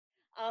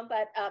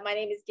but my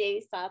name is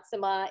Gay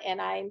Satsuma,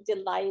 and I'm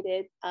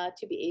delighted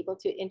to be able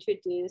to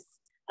introduce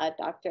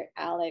Dr.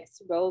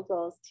 Alex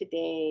Rogals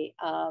today.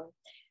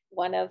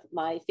 One of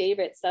my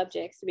favorite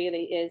subjects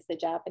really is the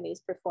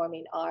Japanese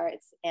performing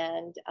arts,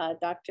 and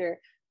Dr.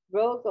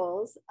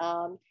 Rogals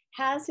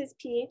has his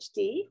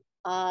PhD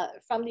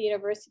from the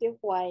University of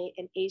Hawaii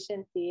in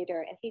Asian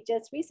theater, and he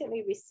just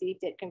recently received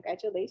it.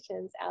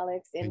 Congratulations,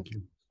 Alex,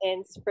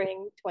 in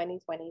spring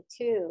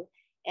 2022.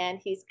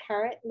 And he's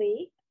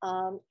currently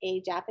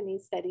a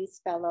Japanese Studies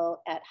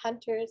Fellow at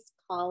Hunter's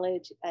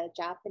College, a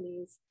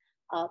Japanese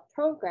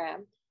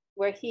program,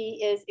 where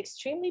he is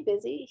extremely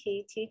busy.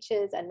 He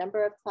teaches a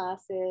number of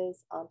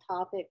classes on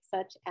topics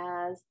such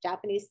as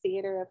Japanese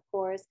theater, of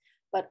course,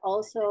 but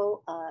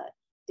also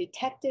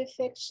detective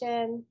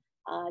fiction,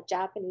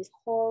 Japanese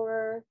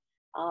horror,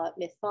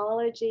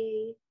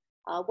 mythology,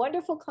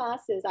 wonderful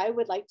classes. I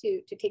would like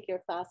to take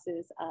your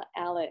classes,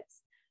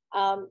 Alex.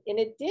 In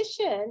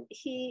addition,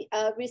 he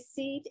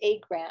received a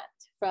grant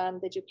from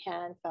the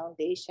Japan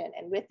Foundation.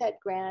 And with that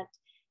grant,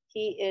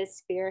 he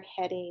is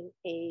spearheading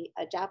a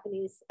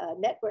Japanese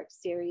network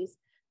series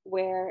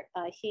where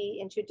he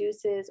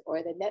introduces,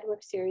 or the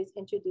network series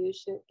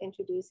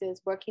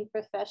introduces working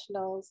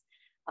professionals,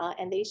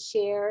 and they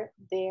share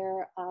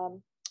their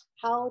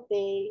how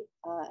they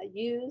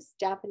use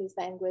Japanese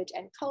language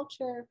and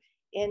culture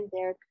in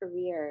their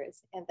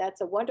careers. And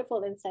that's a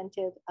wonderful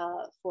incentive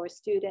for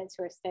students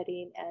who are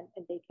studying, and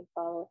they can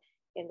follow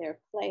in their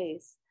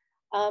place.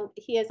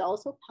 He has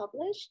also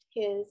published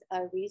his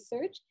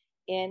research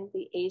in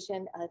the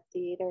Asian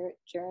Theater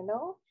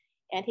Journal,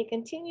 and he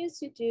continues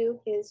to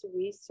do his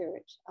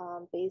research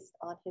based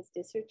on his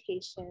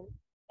dissertation.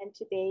 And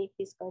today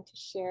he's going to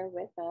share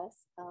with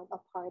us a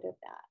part of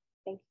that.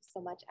 Thank you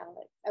so much,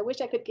 Alex. I wish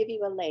I could give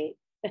you a lei.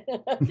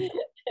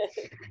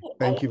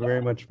 Thank you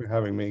very much for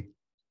having me.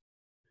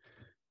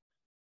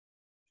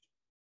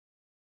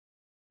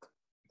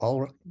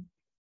 All right.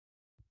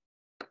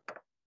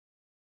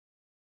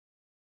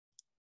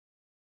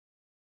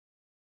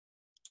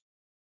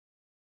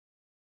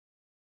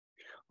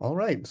 All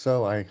right,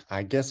 so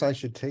I guess I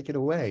should take it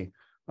away.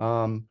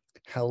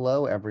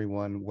 Hello,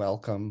 everyone.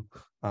 Welcome.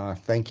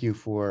 Thank you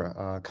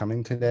for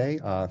coming today.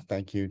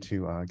 Thank you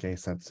to Gay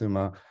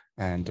Satsuma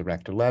and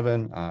Director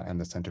Levin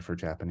and the Center for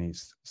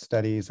Japanese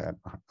Studies at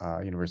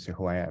University of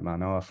Hawaii at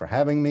Manoa for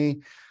having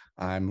me.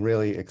 I'm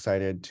really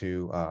excited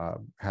to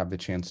have the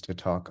chance to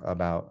talk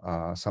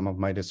about some of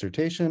my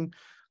dissertation,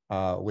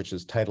 which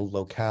is titled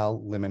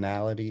Locale,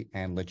 Liminality,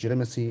 and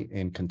Legitimacy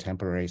in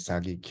Contemporary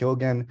Sagi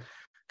Kyōgen,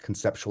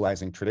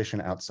 Conceptualizing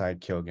Tradition Outside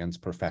Kyōgen's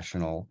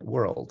Professional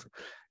World.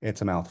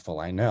 It's a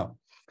mouthful, I know.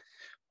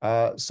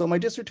 So my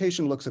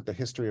dissertation looks at the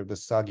history of the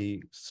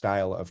Sagi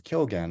style of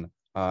Kyōgen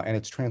and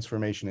its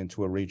transformation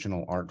into a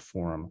regional art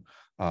form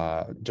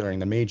during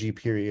the Meiji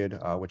period,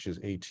 which is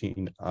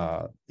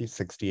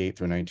 1868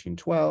 through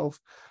 1912.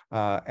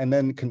 And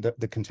then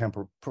the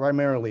contemporary,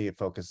 primarily it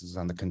focuses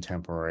on the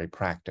contemporary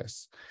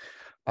practice.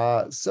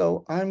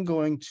 So I'm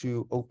going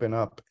to open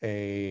up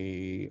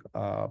a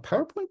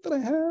PowerPoint that I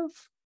have.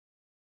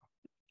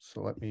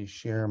 So let me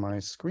share my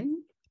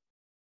screen.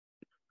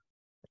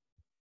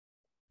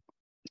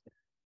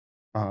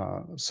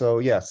 So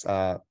yes,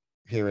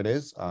 here it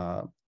is.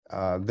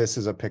 This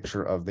is a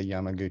picture of the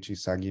Yamaguchi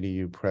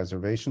Sagi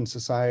Preservation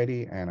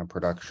Society and a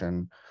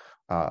production,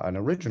 an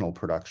original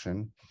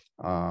production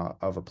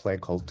of a play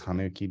called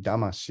Tanuki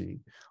Damashi,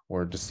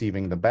 or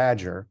Deceiving the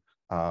Badger,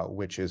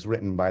 which is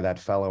written by that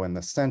fellow in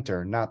the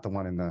center, not the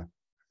one in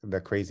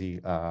the crazy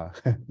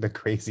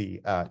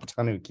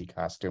tanuki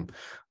costume,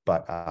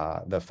 but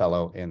the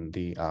fellow in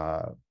the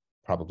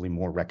probably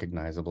more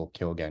recognizable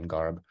Kyōgen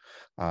garb,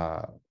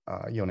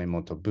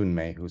 Yonemoto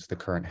Bunmei, who's the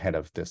current head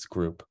of this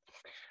group.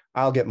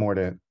 I'll get more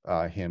to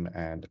him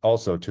and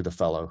also to the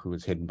fellow who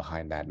is hidden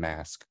behind that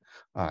mask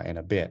in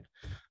a bit.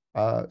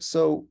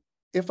 So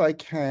if I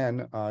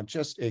can,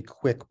 just a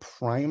quick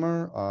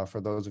primer for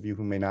those of you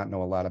who may not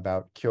know a lot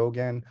about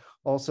Kyōgen,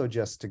 also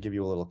just to give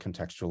you a little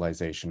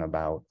contextualization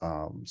about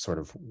sort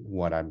of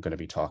what I'm going to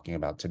be talking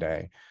about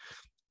today.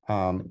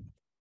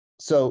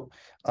 So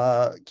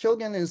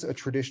Kyōgen is a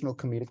traditional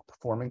comedic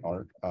performing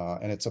art,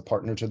 and it's a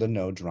partner to the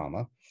Noh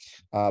drama.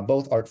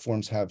 Both art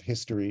forms have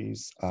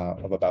histories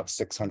of about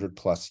 600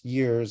 plus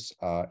years,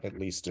 at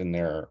least in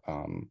their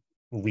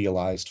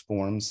realized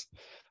forms.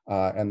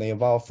 And they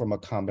evolved from a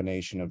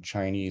combination of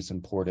Chinese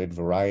imported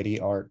variety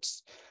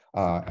arts,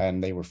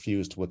 and they were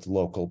fused with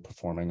local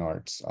performing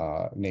arts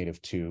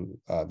native to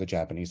the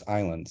Japanese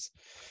islands.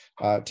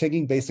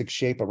 Taking basic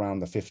shape around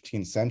the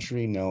 15th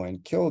century, Noh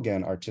and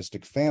Kyōgen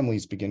artistic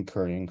families begin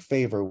currying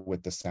favor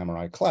with the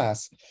samurai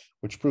class,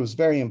 which proves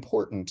very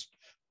important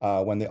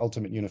when the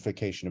ultimate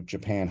unification of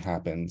Japan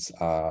happens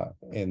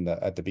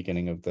at the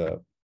beginning of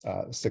the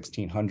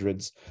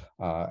 1600s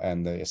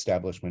and the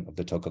establishment of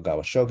the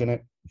Tokugawa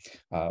shogunate,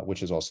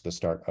 which is also the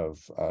start of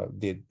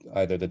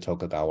either the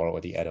Tokugawa or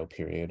the Edo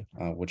period,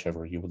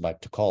 whichever you would like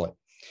to call it.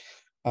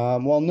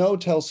 While No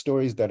tells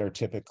stories that are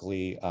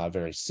typically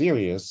very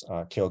serious,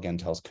 Kyōgen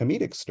tells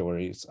comedic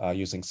stories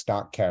using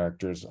stock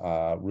characters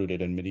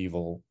rooted in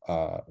medieval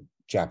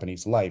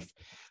Japanese life,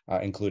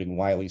 including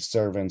wily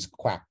servants,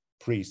 quack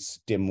priests,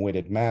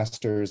 dim-witted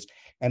masters,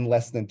 and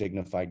less than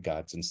dignified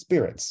gods and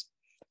spirits.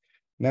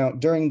 Now,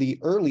 during the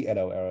early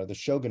Edo era, the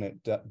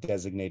shogunate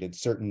designated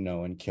certain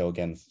No and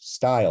Kyōgen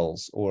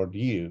styles, or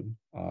ryu,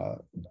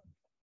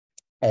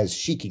 as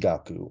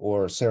shikigaku,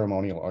 or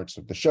ceremonial arts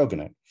of the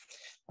shogunate.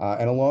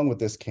 And along with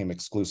this came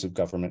exclusive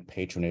government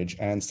patronage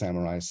and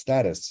samurai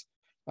status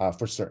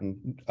for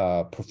certain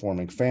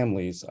performing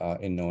families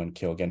in No and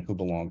Kyōgen who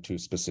belonged to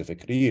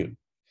specific ryu.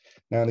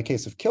 Now, in the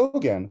case of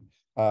Kyōgen,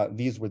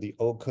 these were the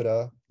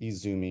Okuda,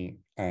 Izumi,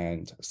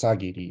 and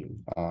Sagi ryu,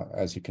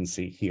 as you can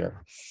see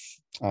here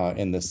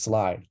in this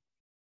slide.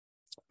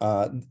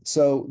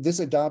 So this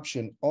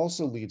adoption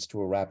also leads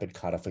to a rapid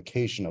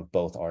codification of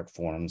both art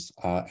forms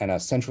and a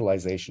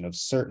centralization of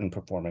certain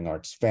performing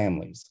arts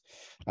families.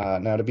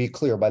 Now, to be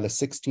clear, by the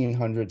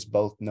 1600s,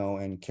 both No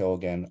and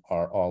Kyōgen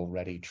are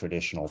already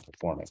traditional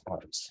performing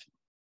arts.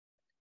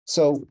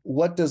 So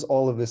what does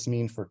all of this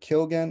mean for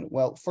Kyōgen?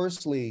 Well,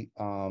 firstly,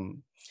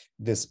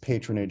 this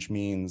patronage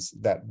means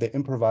that the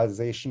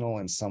improvisational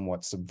and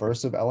somewhat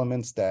subversive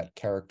elements that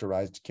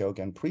characterized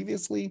Kyōgen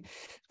previously,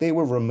 they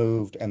were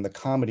removed and the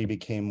comedy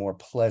became more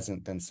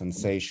pleasant than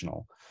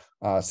sensational.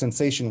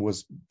 Sensation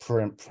was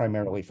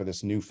primarily for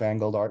this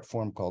newfangled art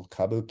form called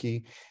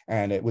kabuki,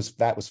 and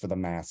that was for the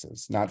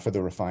masses, not for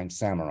the refined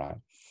samurai.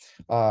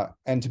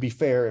 And to be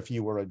fair, if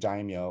you were a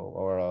daimyo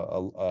or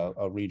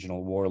a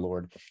regional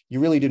warlord, you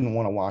really didn't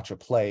want to watch a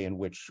play in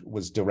which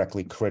was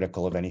directly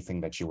critical of anything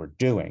that you were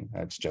doing.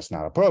 That's just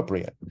not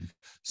appropriate.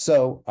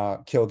 So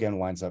Kyōgen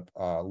winds up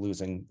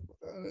losing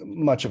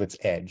much of its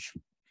edge.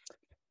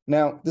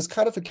 Now, this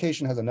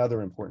codification has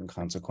another important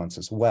consequence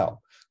as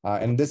well.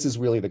 And this is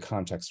really the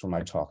context for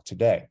my talk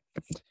today.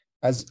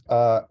 As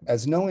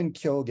No and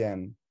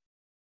Kyōgen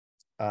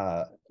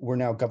were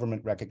now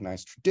government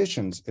recognized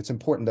traditions, it's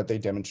important that they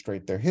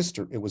demonstrate their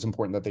history. It was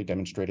important that they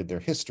demonstrated their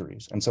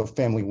histories. And so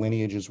family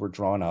lineages were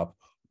drawn up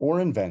or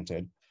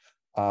invented,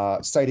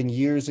 citing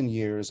years and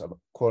years of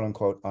quote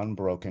unquote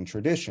unbroken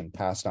tradition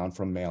passed on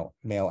from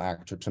male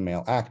actor to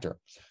male actor.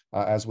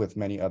 As with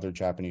many other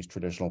Japanese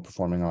traditional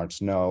performing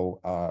arts, No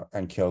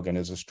and Kyōgen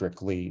is a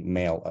strictly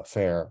male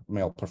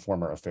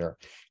performer affair,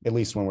 at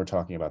least when we're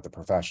talking about the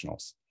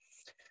professionals.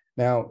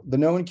 Now, the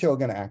No and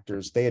Kyōgen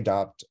actors, they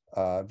adopt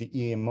the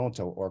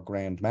Iemoto or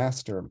Grand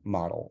Master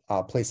model,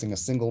 placing a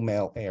single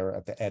male heir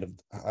at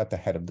the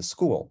head of the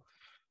school.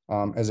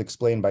 As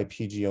explained by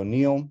P.G.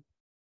 O'Neill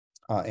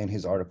in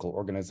his article,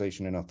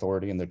 Organization and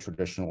Authority in the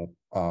Traditional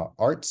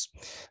Arts,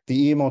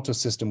 the Iemoto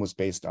system was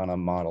based on a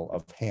model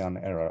of Heian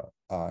era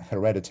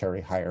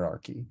hereditary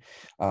hierarchy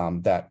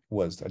that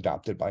was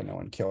adopted by No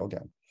and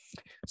Kyōgen.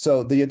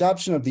 So the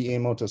adoption of the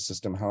Iemoto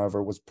system,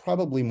 however, was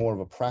probably more of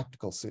a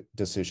practical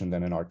decision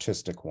than an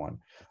artistic one.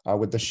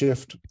 With the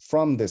shift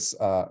from this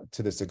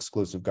to this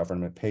exclusive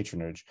government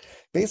patronage,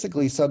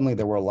 basically suddenly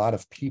there were a lot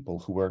of people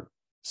who were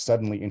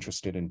suddenly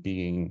interested in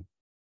being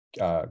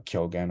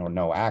Kyōgen or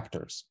No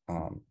actors.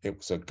 It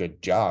was a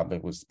good job.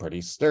 It was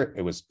pretty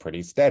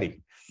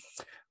steady.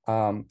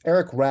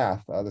 Eric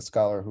Rath, the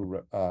scholar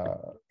who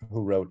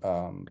wrote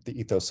The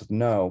Ethos of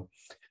No,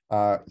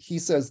 he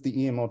says the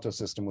Iemoto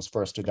system was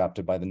first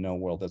adopted by the No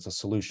world as a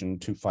solution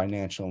to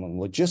financial and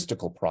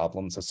logistical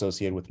problems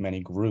associated with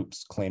many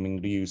groups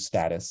claiming Ryu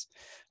status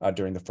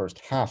during the first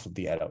half of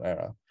the Edo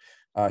era.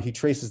 He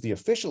traces the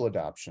official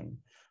adoption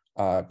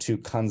to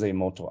Kanzei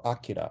Moto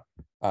Akira,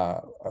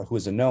 who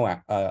is head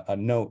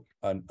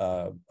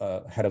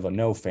of a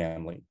No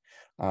family,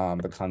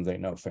 the Kanzei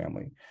No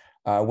family.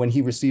 When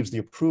he receives the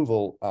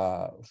approval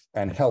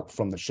and help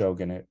from the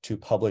shogunate to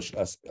publish in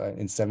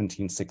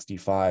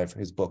 1765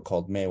 his book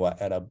called Meiwa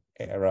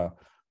Era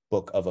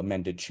Book of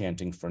Amended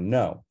Chanting for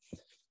No.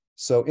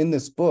 So in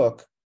this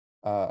book,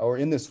 or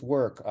in this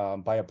work,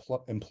 by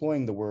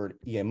employing the word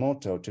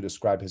Iemoto to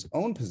describe his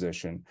own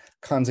position,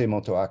 Kanzei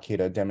Moto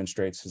Akira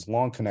demonstrates his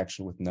long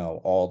connection with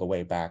No all the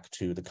way back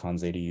to the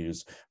Kanzei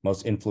Ryu's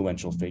most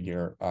influential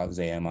figure,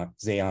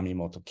 Zeami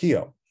Moto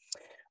Kyo.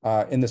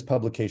 In this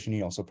publication,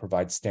 he also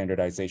provides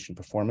standardization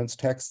performance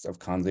texts of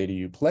Kanzei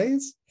Ryu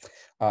plays,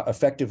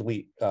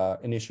 effectively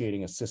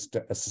initiating a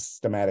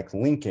systematic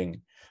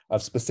linking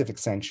of specific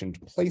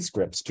sanctioned play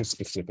scripts to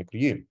specific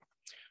Ryu.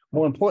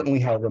 More importantly,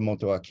 however,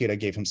 Moto Akira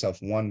gave himself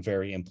one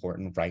very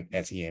important right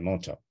as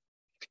Iemoto.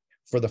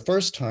 For the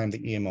first time, the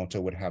Iemoto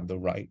would have the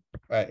right,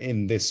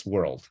 in this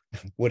world,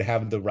 would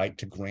have the right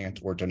to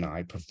grant or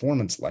deny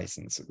performance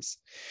licenses,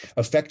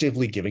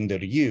 effectively giving the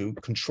Ryu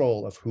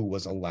control of who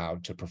was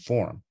allowed to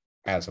perform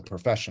as a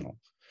professional.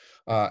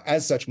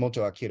 As such,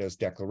 Moto Akira's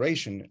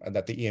declaration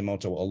that the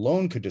Iemoto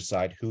alone could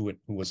decide who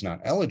was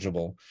not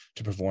eligible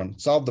to perform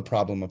solved the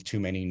problem of too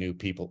many new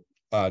people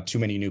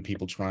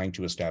trying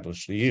to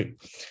establish the Ryu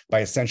by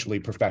essentially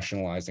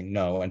professionalizing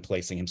No and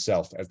placing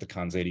himself as the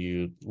Kanzei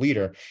Ryu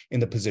leader in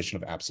the position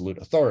of absolute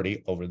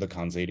authority over the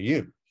Kanzei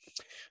Ryu.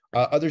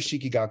 Other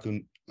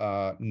Shikigaku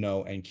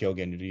no and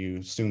Kyōgen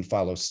ryu soon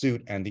follow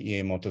suit, and the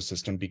Iemoto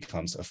system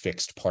becomes a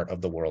fixed part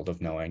of the world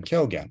of no and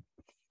Kyōgen.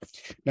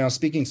 Now,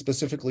 speaking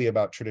specifically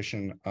about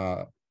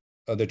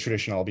the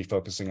tradition I'll be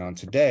focusing on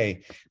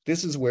today,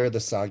 this is where the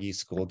Sagi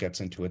school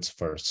gets into its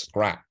first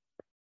scrap.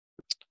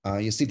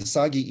 You see, the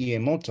Sagi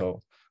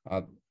Iemoto,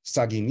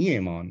 Sagi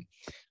Niemon,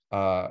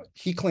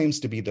 he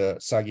claims to be the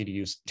Sagi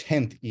Ryu's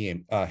 10th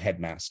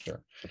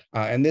headmaster.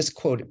 And this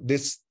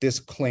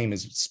claim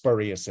is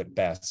spurious at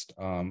best.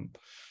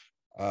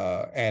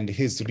 And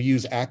his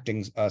Ryu's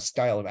acting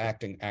style of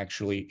acting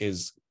actually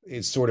is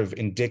sort of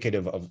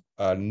indicative of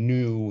a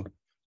new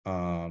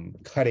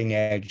cutting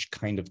edge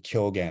kind of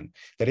Kyōgen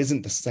that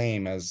isn't the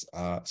same as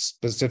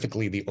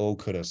specifically the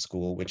Okuda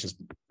school, which is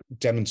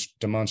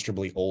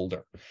demonstrably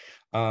older.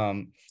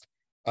 And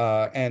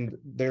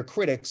their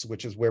critics,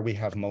 which is where we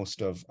have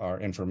most of our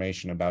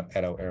information about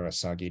Edo era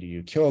Sagi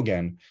Ryu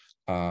Kyōgen,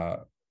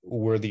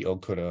 were the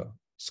Okuda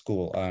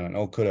school, and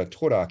Okuda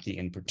Toraki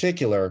in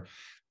particular.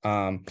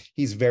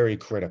 He's very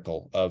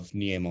critical of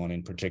Niemon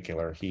in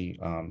particular. He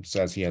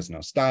says he has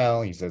no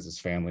style. He says his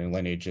family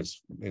lineage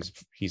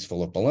he's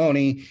full of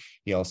baloney.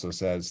 He also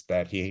says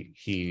that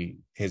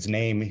his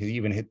name, he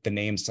even hit the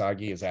name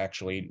Sagi is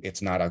actually,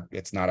 it's not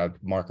a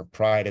mark of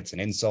pride, it's an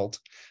insult.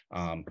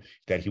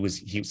 That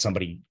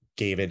somebody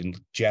gave it in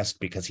jest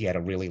because he had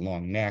a really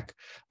long neck.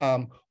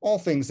 All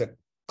things that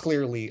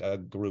clearly a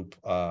group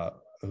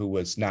who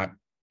was not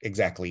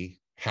exactly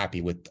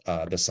happy with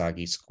the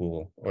Sagi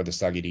school or the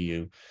Sagi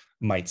Ryu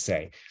might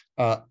say.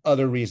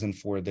 Other reason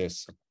for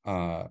this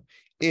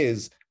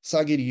is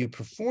Sagi Ryu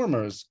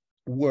performers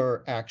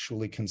were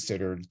actually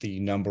considered the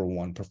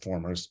 #1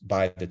 performers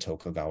by the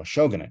Tokugawa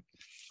shogunate.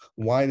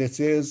 Why this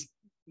is,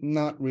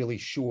 not really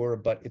sure,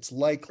 but it's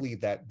likely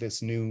that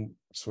this new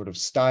sort of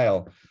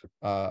style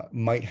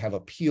might have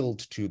appealed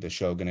to the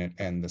shogunate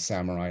and the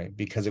samurai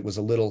because it was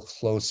a little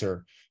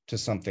closer to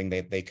something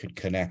that they could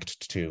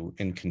connect to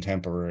in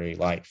contemporary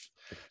life.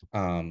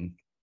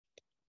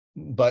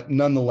 But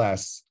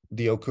nonetheless,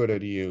 the Okuda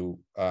Ryu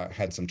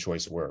had some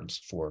choice words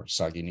for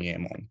Sagi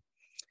Niemon.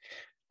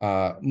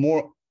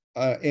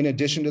 In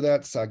addition to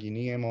that, Sagi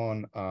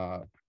Niemon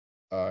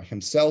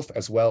himself,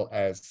 as well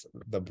as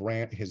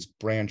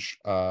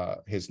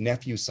his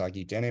nephew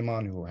Sagi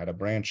Denemon, who had a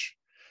branch.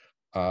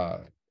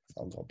 I'll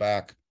go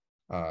back.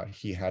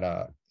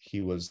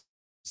 He was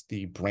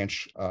the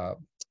branch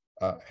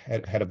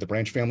head of the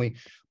branch family.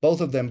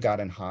 Both of them got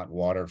in hot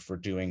water for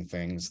doing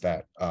things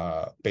that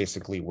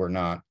basically were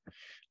not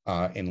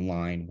in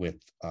line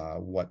with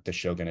what the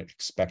shogunate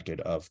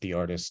expected of the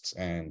artists,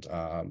 and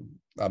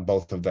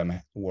both of them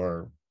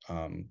were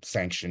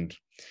sanctioned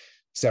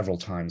several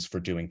times for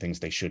doing things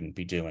they shouldn't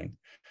be doing,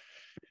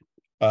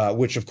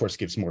 which of course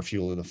gives more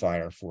fuel to the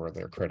fire for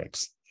their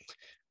critics.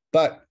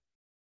 But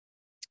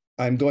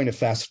I'm going to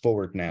fast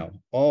forward now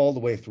all the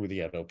way through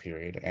the Edo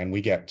period, and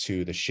we get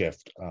to the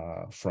shift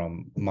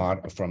from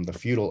the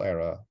feudal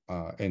era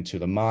into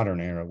the modern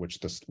era, which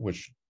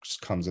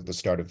comes at the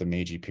start of the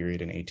Meiji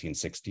period in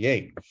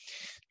 1868.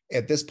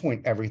 At this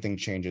point, everything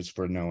changes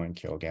for No and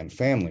Kyōgen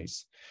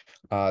families.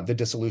 The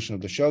dissolution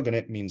of the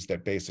shogunate means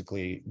that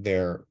basically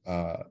their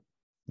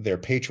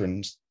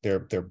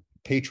primary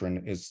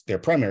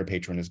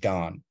patron is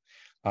gone.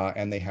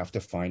 And they have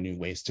to find new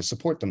ways to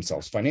support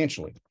themselves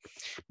financially.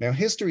 Now,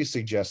 history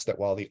suggests that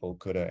while the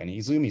Okuda and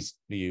Izumi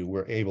Ryu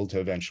were able to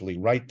eventually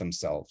right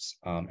themselves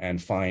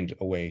and find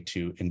a way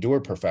to endure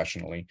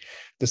professionally,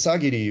 the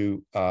Sagi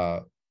Ryu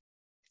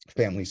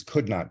families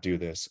could not do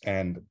this,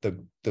 and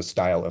the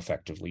style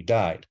effectively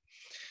died.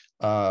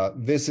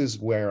 This is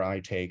where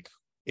I take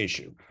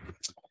issue.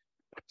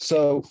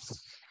 So,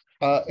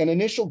 an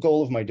initial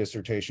goal of my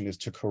dissertation is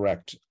to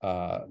correct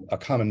a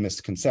common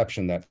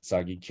misconception that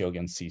Sagi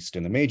Kyōgen ceased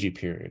in the Meiji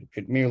period.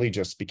 It merely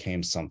just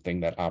became something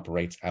that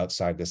operates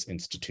outside this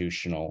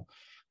institutional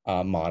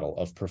model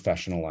of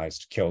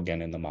professionalized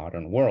Kyōgen in the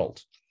modern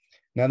world.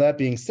 Now, that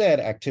being said,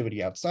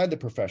 activity outside the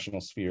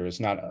professional sphere is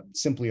not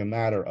simply a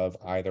matter of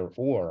either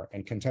or,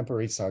 and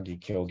contemporary Sagi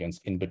Kyōgen's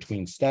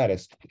in-between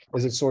status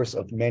is a source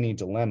of many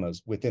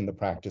dilemmas within the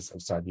practice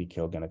of Sagi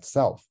Kyōgen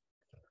itself.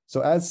 So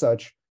as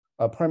such,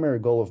 a primary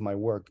goal of my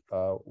work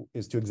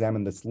is to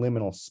examine this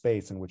liminal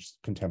space in which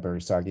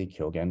contemporary Sagi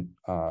Kyōgen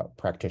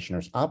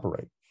practitioners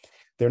operate.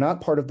 They're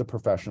not part of the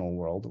professional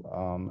world,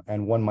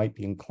 and one might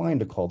be inclined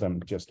to call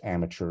them just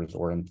amateurs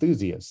or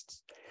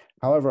enthusiasts.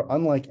 However,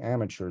 unlike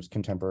amateurs,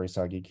 contemporary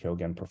Sagi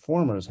Kyōgen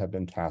performers have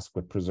been tasked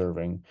with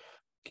preserving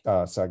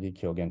Sagi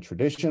Kyōgen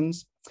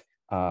traditions,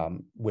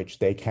 which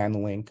they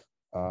can link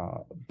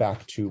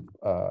back to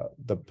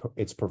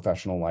its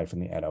professional life in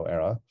the Edo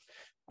era.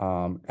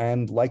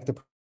 And like the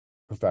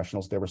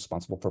professionals, they're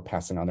responsible for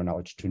passing on their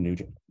knowledge to new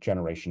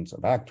generations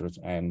of actors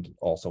and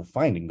also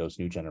finding those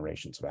new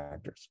generations of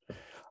actors.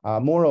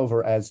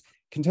 Moreover, as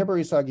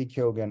contemporary Sagi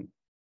Kyōgen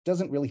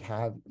doesn't really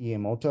have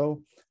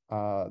Iemoto,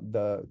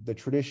 the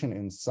tradition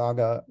in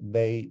Saga,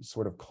 they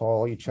sort of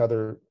call each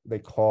other, they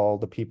call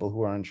the people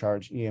who are in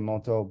charge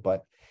Iemoto,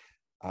 but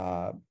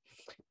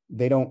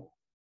they don't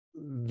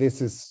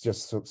this is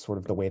just sort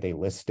of the way they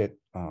list it.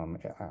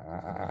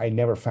 I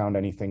never found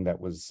anything that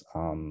was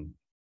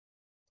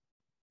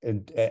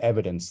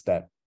evidence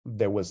that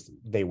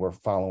they were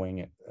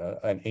following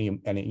an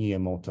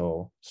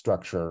Iamoto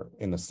structure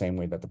in the same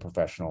way that the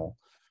professional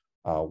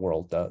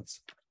world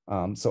does.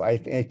 So I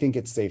think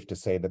it's safe to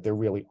say that there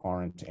really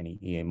aren't any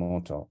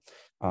Iamoto.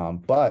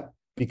 But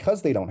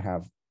because they don't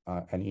have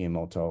an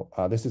Iamoto,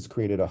 this has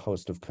created a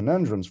host of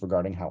conundrums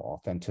regarding how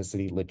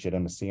authenticity,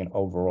 legitimacy, and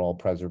overall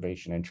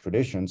preservation and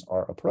traditions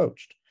are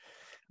approached.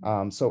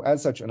 So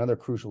as such, another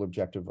crucial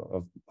objective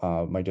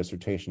of my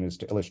dissertation is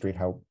to illustrate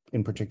how,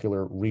 in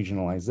particular,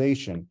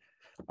 regionalization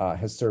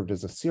has served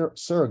as a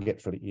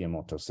surrogate for the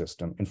Iamoto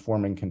system,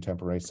 informing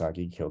contemporary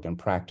Sagi Kyōgen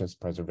practice,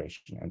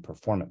 preservation, and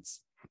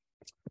performance.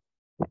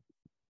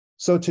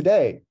 So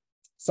today,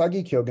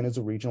 Sagi Kyōgen is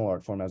a regional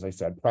art form, as I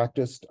said,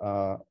 practiced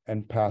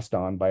and passed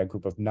on by a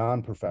group of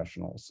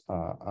non-professionals.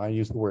 I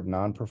use the word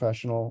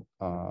non-professional,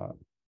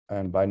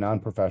 and by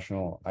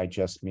non-professional, I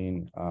just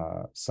mean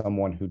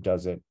someone who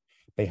does it.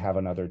 They have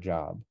another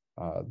job.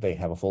 They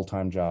have a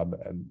full-time job.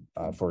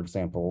 For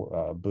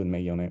example,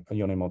 Bunmei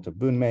Yonemoto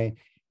Bunmei,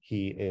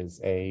 he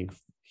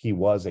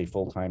was a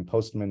full-time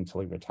postman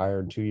until he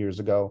retired 2 years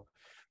ago.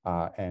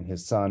 And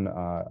his son,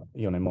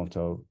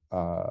 Yonemoto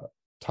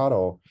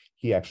Taro,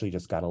 he actually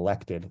just got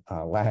elected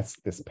I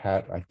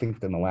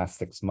think in the last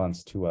 6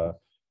 months to a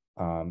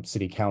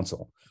city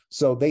council.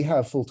 So they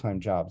have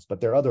full-time jobs,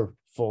 but their other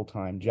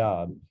full-time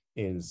job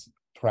is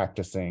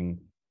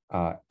practicing,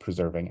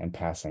 preserving, and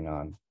passing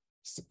on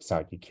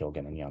Sagi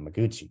Kyōgen and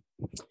Yamaguchi.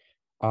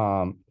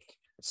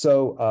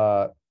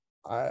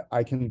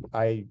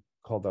 I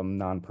call them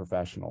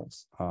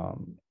non-professionals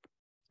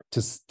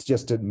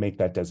just to make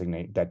that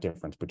designate that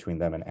difference between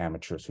them and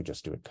amateurs who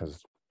just do it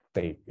because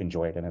they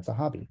enjoy it and it's a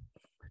hobby.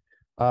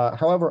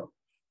 However,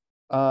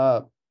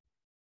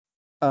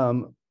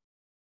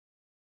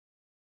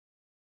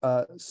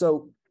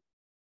 so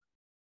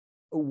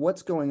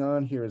what's going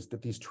on here is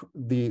that these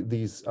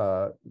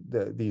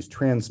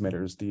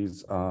transmitters,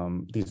 these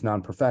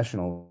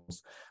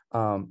non-professionals,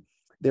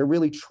 they're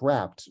really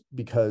trapped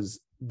because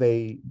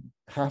they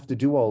have to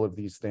do all of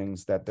these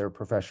things that their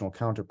professional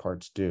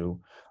counterparts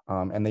do,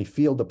 and they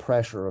feel the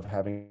pressure of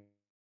having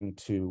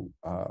to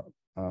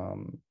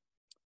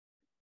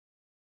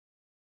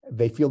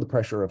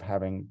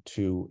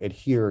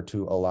adhere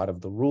to a lot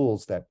of the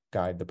rules that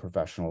guide the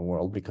professional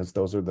world, because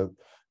those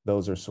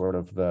are sort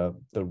of the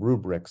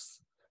rubrics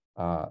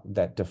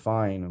that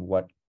define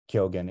what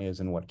Kyōgen is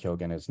and what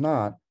Kyōgen is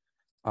not.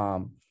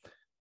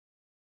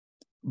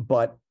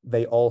 But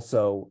they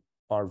also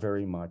are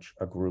very much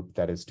a group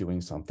that is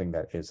doing something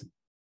that is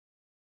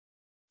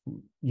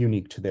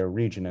unique to their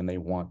region, and they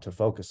want to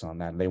focus on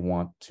that, and they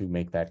want to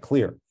make that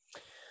clear.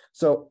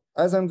 So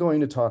as I'm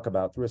going to talk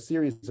about through a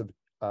series of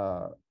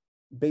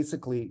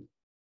basically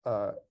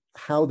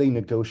how they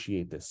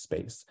negotiate this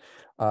space,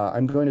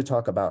 I'm going to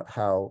talk about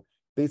how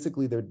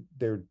basically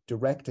their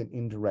direct and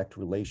indirect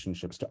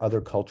relationships to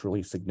other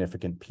culturally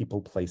significant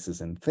people,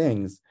 places, and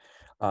things,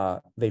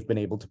 they've been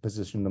able to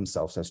position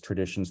themselves as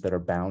traditions that are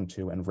bound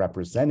to and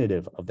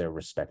representative of their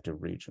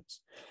respective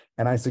regions.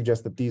 And I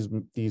suggest that these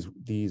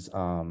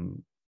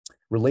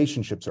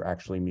relationships are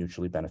actually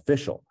mutually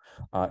beneficial.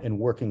 In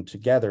working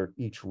together,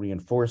 each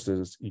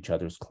reinforces each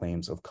other's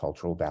claims of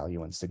cultural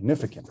value and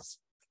significance.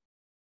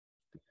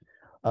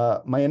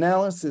 My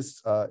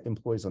analysis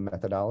employs a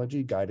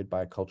methodology guided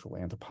by cultural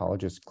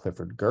anthropologist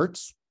Clifford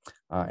Geertz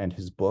and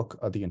his book,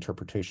 The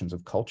Interpretations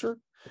of Culture.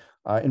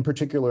 In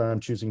particular, I'm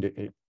choosing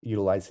to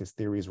utilize his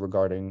theories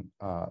regarding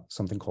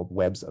something called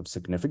webs of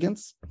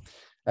significance.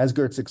 As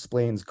Geertz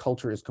explains,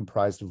 culture is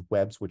comprised of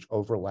webs which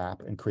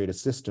overlap and create a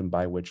system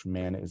by which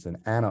man is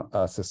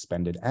a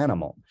suspended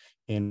animal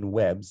in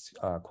webs,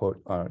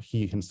 quote,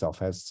 he himself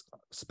has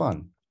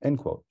spun, end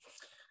quote.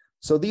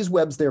 So these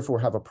webs therefore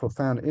have a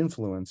profound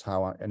influence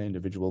how an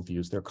individual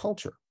views their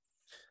culture.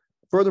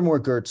 Furthermore,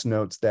 Geertz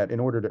notes that in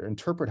order to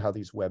interpret how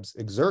these webs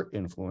exert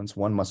influence,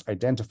 one must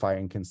identify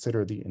and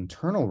consider the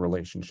internal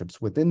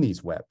relationships within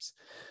these webs.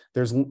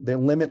 They're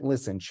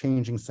limitless and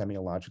changing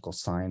semiological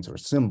signs or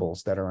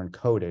symbols that are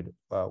encoded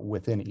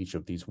within each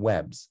of these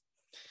webs.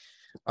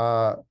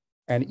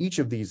 And each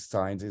of these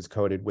signs is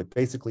coded with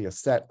basically a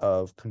set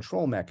of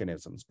control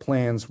mechanisms,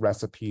 plans,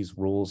 recipes,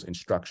 rules,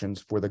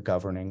 instructions for the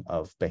governing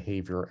of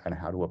behavior and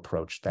how to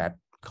approach that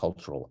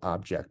cultural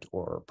object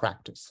or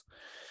practice.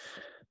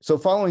 So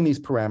following these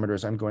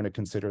parameters, I'm going to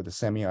consider the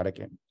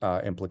semiotic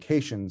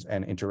implications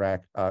and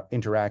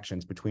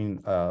interactions between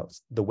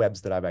the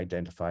webs that I've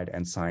identified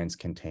and signs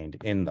contained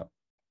in them.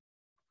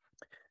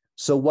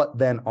 So what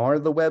then are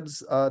the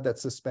webs that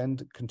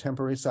suspend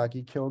contemporary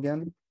Sagi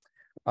Kyōgen?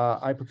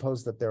 I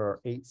propose that there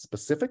are 8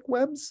 specific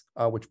webs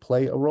which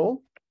play a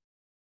role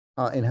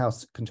in how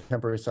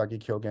contemporary Sagi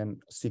Kyōgen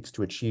seeks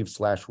to achieve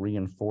 /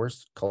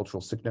 reinforce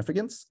cultural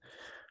significance.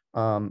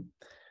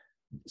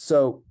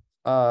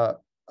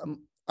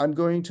 I'm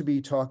going to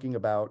be talking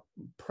about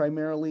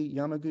primarily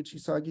Yamaguchi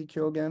Sagi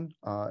Kyōgen,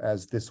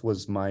 as this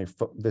was my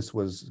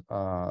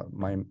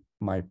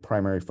my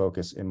primary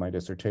focus in my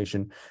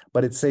dissertation.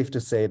 But it's safe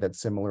to say that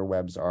similar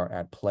webs are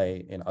at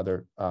play in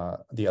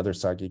the other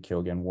Sagi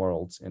Kyōgen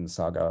worlds in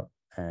Saga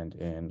and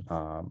in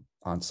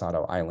on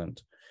Sado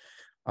Island,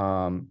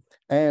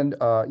 and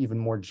even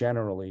more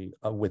generally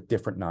with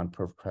different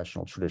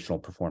non-professional traditional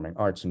performing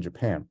arts in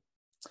Japan.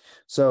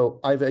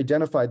 So I've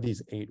identified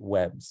these 8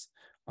 webs.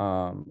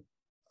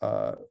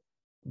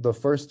 The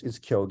first is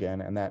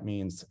Kyōgen, and that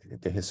means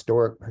the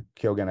historic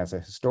Kyōgen as a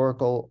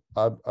historical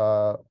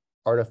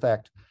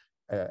artifact,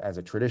 as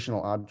a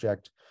traditional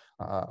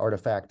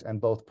artifact,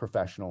 and both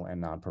professional and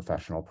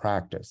non-professional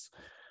practice.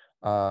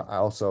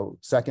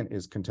 Second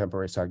is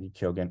contemporary Sagi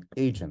Kyōgen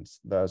agents.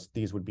 Thus,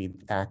 these would be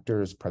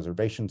actors,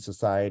 preservation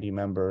society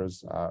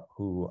members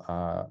who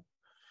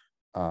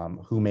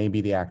may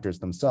be the actors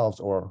themselves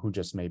or who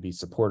just may be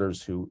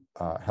supporters who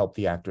help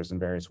the actors in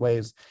various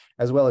ways,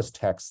 as well as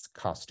texts,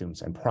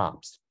 costumes, and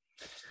props.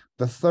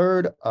 The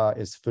third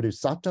is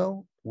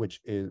furusato, which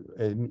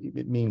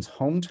it means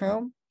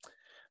hometown.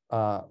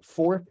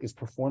 Fourth is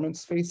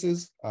performance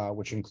spaces,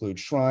 which include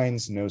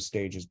shrines, no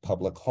stages,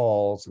 public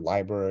halls,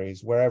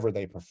 libraries, wherever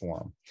they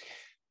perform.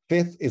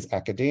 Fifth is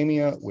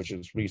academia, which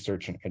is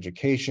research and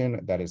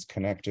education that is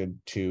connected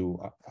to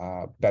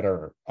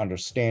better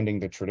understanding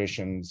the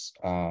traditions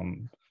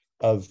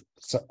of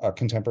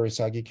contemporary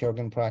Sagi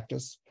Kyōgen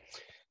practice.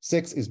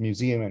 Six is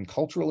museum and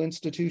cultural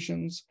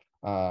institutions.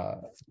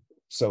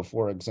 So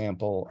for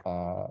example,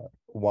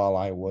 while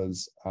I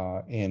was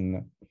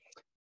when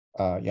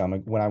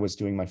I was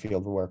doing my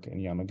field work in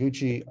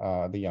Yamaguchi,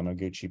 the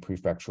Yamaguchi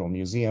Prefectural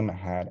Museum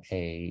had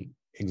an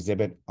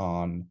exhibit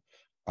on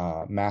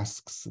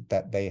masks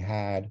that they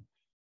had,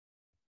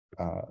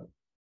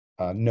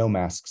 no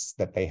masks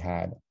that they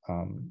had,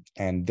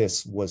 and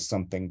this was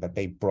something that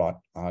they brought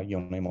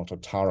Yonemoto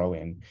Taro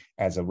in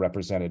as a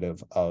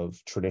representative of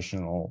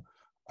traditional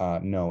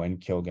No and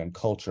Kyōgen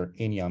culture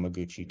in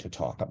Yamaguchi to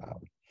talk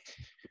about.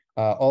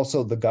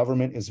 Also, the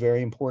government is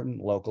very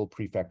important, local,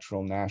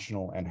 prefectural,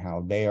 national, and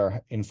how they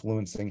are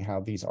influencing how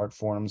these art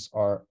forms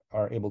are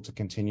able to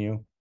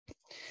continue.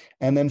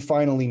 And then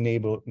finally,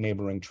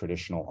 neighboring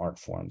traditional art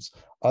forms,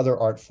 other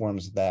art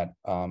forms that,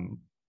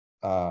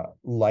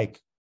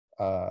 like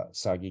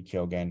Sagi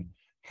Kyōgen,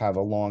 have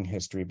a long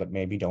history, but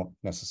maybe don't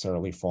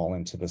necessarily fall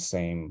into the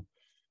same,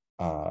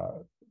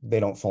 they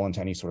don't fall into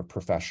any sort of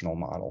professional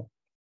model.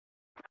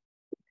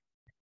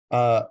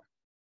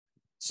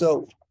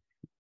 So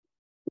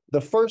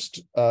the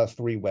first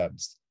 3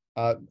 webs,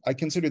 I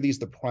consider these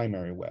the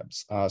primary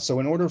webs. So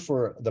in order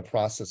for the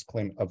process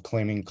of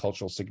claiming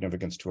cultural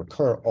significance to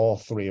occur, all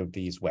 3 of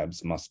these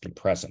webs must be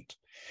present.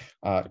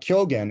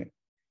 Kyōgen,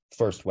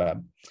 first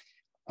web,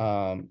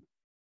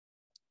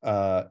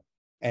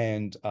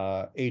 and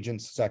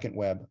agents, second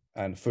web,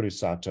 and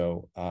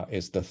furusato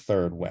is the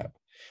third web.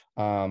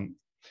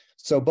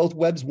 So both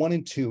webs 1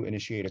 and 2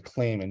 initiate a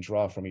claim and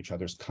draw from each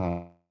other's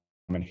common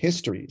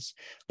histories,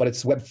 but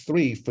it's web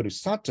 3,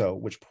 furusato,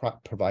 which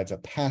provides a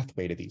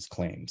pathway to these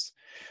claims.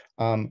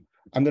 I'm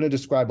going to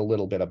describe a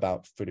little bit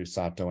about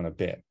furusato in a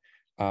bit.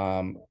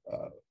 And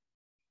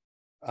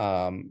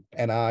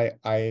I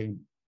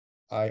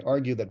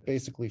argue that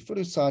basically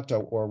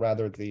furusato, or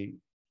rather the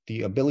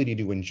ability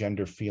to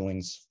engender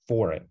feelings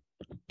for it,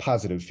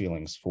 positive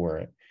feelings for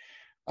it,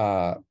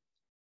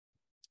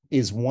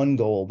 is one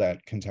goal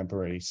that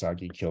contemporary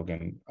Sagi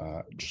Kyōgen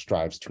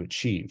strives to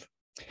achieve.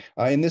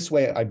 In this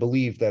way, I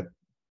believe that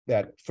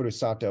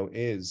furusato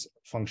is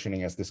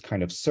functioning as this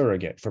kind of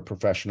surrogate for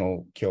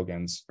professional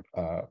Kyōgen's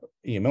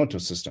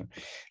Iemoto system,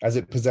 as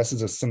it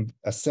possesses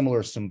a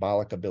similar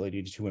symbolic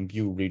ability to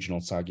imbue regional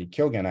Sagi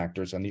Kyōgen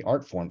actors and the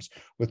art forms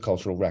with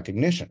cultural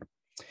recognition.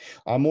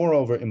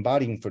 Moreover,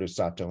 embodying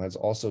furusato has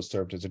also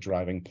served as a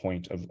driving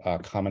point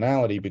of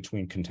commonality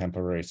between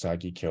contemporary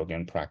Sagi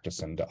Kyōgen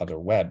practice and the other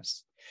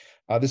webs.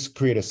 This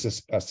creates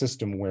a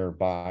system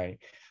whereby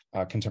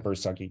contemporary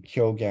Sagi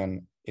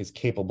Kyōgen is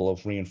capable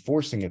of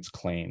reinforcing its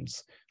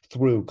claims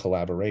through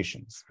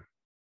collaborations.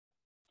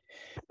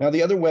 Now,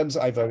 the other webs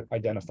I've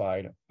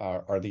identified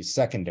are these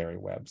secondary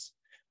webs.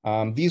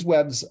 These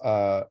webs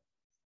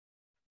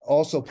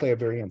also play a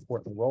very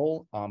important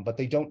role, but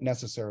they don't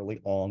necessarily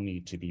all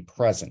need to be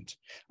present.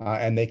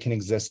 And they can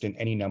exist in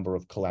any number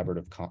of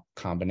collaborative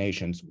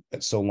combinations,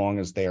 so long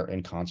as they are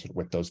in concert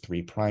with those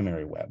 3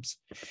 primary webs.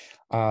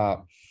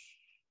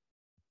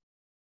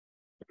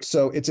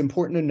 So it's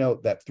important to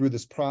note that through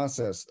this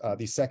process,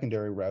 these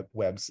secondary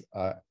webs,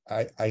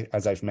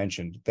 as I've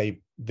mentioned,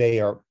 they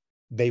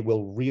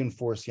will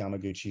reinforce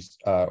Yamaguchi's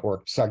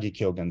or Sagi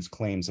Kyōgen's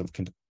claims of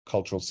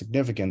cultural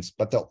significance,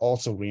 but they'll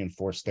also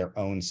reinforce their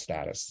own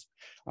status.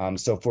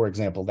 So, for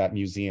example, that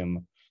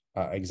museum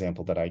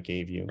example that I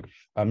gave you,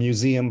 a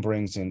museum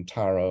brings in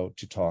Taro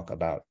to talk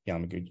about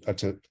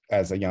Yamaguchi,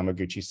 as a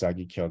Yamaguchi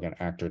Sagi Kyōgen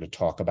actor, to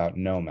talk about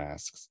no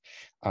masks.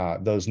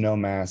 Those no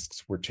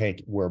masks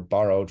were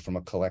borrowed from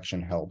a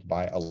collection held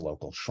by a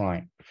local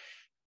shrine.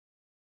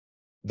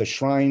 The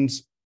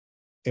shrine's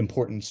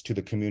importance to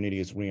the community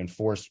is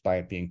reinforced by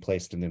it being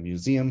placed in the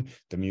museum.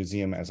 The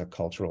museum as a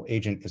cultural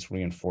agent is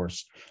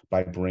reinforced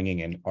by bringing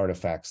in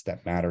artifacts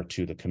that matter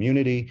to the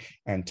community.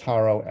 And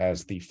Taro,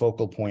 as the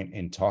focal point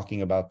in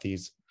talking about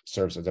these,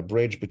 serves as a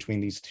bridge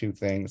between these two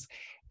things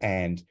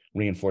and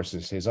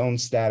reinforces his own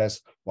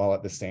status, while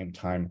at the same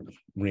time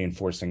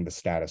reinforcing the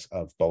status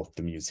of both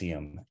the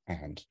museum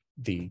and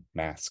the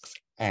masks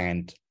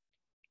and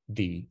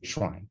the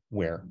shrine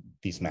where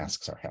these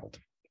masks are held.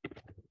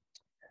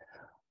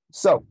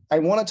 So I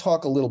want to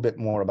talk a little bit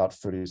more about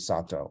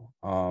Furusato.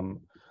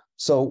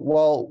 So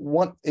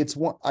while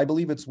I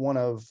believe it's one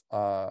of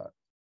the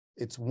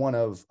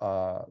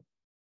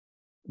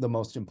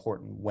most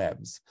important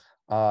webs.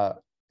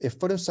 If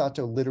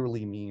Furusato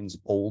literally means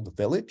old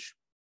village,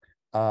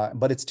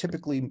 but it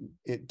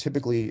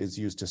typically is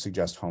used to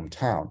suggest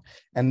hometown.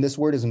 And this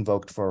word is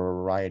invoked for a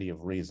variety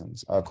of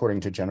reasons.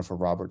 According to Jennifer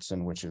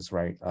Robertson, which is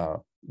right,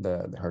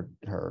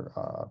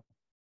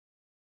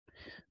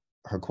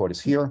 her quote is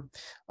here.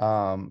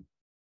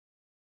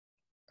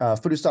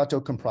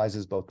 Furusato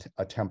comprises both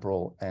a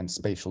temporal and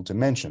spatial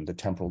dimension. The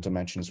temporal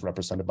dimension is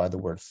represented by the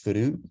word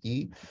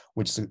furu-i,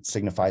 which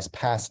signifies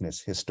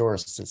pastness,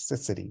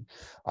 historicity,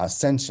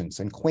 sentience,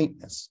 and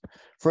quaintness.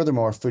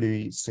 Furthermore,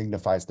 furu-i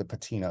signifies the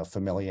patina of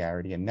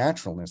familiarity and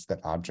naturalness that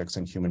objects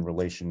and human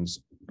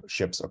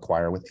relationships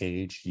acquire with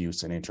age,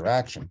 use, and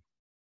interaction.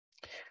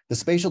 The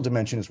spatial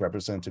dimension is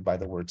represented by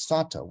the word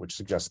sato, which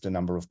suggests a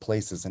number of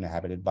places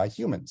inhabited by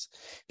humans.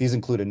 These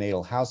include a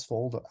natal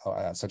household,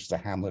 such as a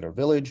hamlet or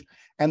village,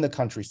 and the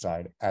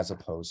countryside, as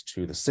opposed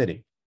to the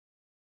city.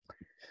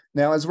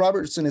 Now, as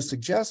Robertson is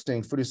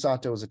suggesting,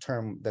 Furusato is a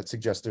term that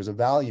suggests there's a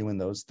value in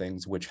those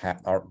things which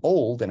are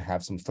old and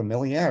have some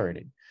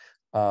familiarity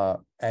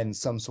and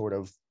some sort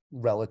of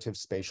relative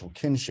spatial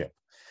kinship.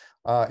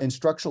 In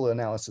structural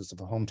analysis of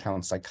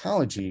hometown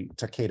psychology,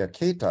 Takeda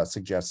Keita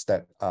suggests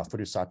that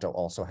Furusato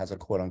also has a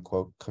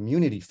quote-unquote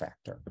community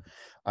factor,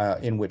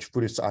 in which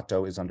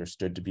Furusato is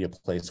understood to be a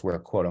place where,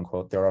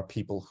 quote-unquote, there are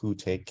people who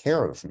take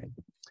care of me.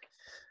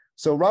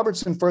 So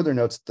Robertson further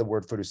notes that the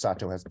word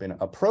Furusato has been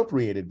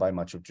appropriated by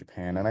much of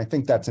Japan, and I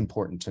think that's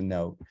important to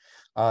note,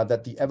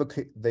 that the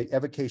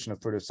evocation of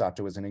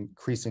Furusato is an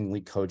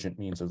increasingly cogent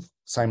means of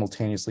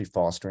simultaneously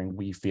fostering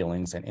we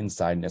feelings and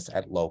insideness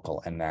at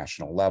local and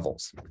national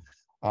levels.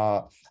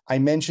 I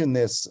mentioned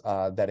this,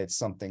 that it's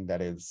something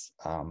that is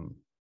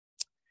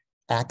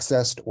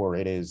accessed, or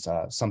it is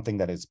something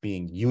that is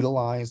being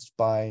utilized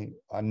by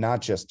not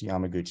just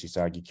Yamaguchi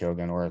Sagi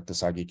Kyōgen or the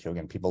Sagi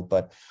Kyōgen people,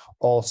 but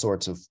all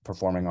sorts of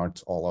performing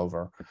arts all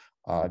over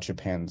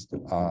Japan.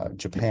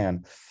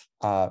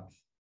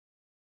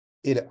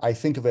 I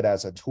think of it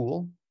as a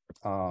tool,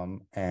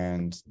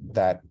 and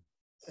that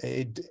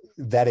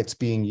it's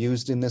being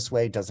used in this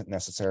way doesn't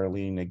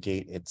necessarily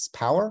negate its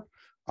power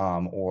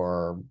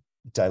or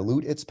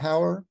dilute its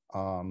power,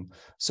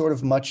 sort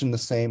of much in the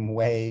same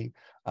way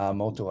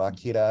Moto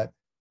Akira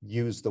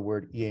used the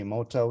word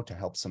iemoto to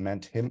help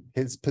cement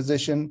his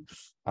position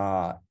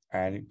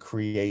and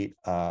create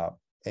a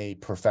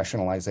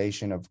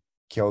professionalization of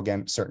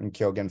certain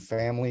Kyōgen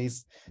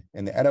families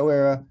in the Edo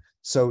era.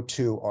 So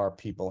too are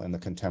people in the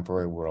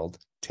contemporary world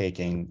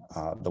taking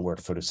the word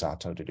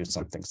Furusato to do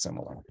something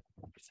similar.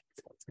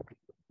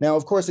 Now,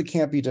 of course, it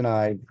can't be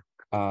denied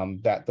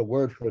that the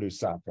word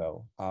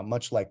Furusato,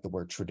 much like the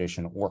word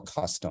tradition or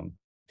custom,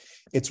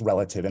 it's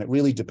relative, and it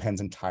really depends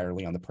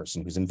entirely on the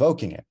person who's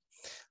invoking it.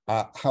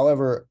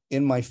 However,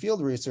 in my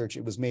field research,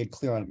 it was made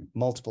clear on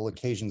multiple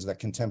occasions that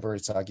contemporary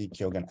Sagi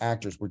Kyōgen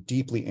actors were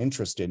deeply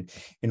interested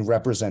in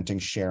representing,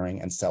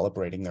 sharing, and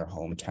celebrating their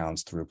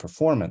hometowns through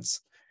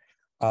performance.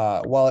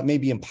 While it may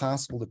be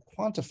impossible to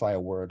quantify a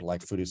word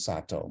like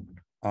Furusato,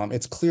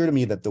 it's clear to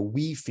me that the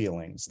we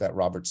feelings that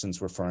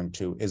Robertson's referring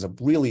to is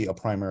really a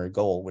primary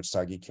goal which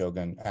Sagi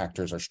Kyōgen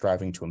actors are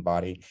striving to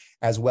embody,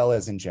 as well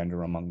as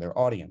engender among their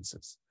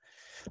audiences.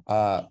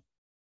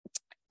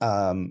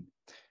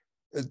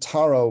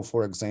 Taro,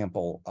 for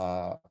example,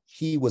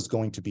 he was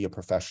going to be a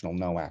professional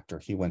no actor.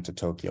 He went to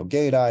Tokyo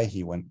Gaidai.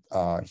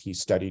 He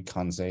studied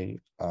Kanzei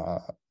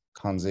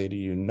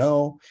Ryu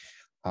no,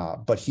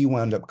 but he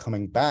wound up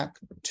coming back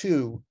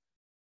to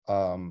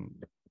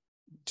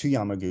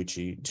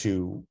Yamaguchi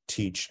to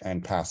teach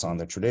and pass on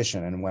the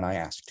tradition. And when I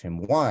asked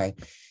him why,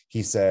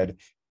 he said,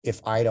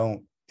 if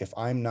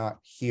I'm not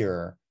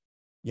here,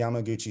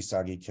 Yamaguchi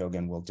Sagi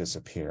Kyōgen will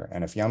disappear.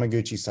 And if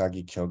Yamaguchi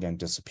Sagi Kyōgen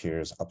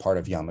disappears, a part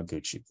of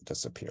Yamaguchi will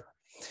disappear.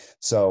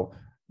 So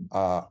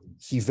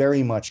he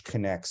very much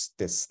connects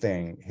this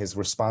thing. His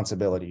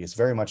responsibility is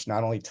very much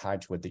not only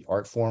tied to the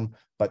art form,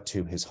 but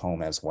to his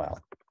home as well.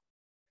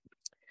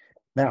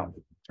 Now,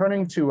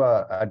 turning to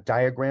a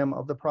diagram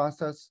of the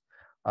process,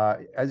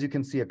 as you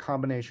can see, a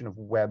combination of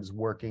webs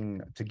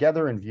working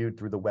together and viewed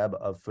through the web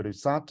of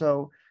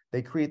Furusato,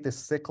 they create this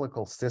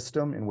cyclical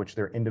system in which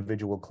their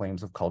individual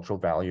claims of cultural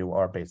value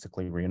are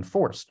basically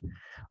reinforced.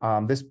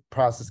 This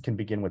process can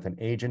begin with an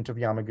agent of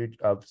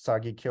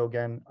Sagi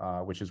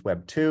Kyōgen, which is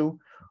web 2.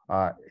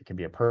 It can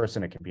be a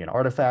person, it can be an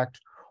artifact,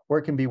 or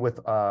it can be with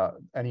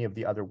any of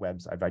the other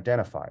webs I've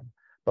identified.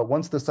 But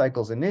once the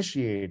cycle is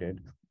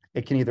initiated,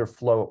 it can either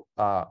flow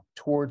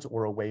towards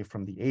or away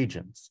from the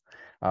agents.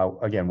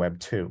 Again, Web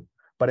 2.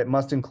 But it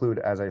must include,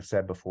 as I've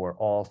said before,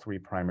 all three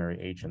primary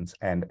agents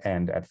and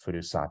end at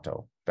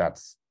Furusato.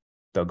 That's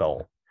the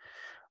goal.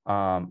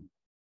 Now,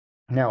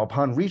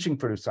 upon reaching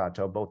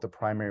Furusato, both the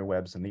primary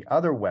webs and the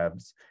other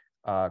webs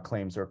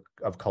claims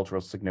of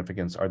cultural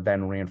significance are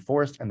then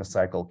reinforced, and the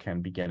cycle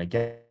can begin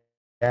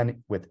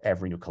again with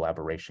every new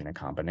collaboration and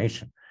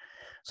combination.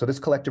 So this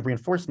collective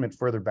reinforcement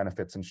further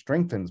benefits and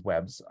strengthens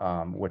webs,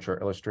 which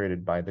are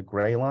illustrated by the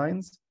gray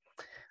lines,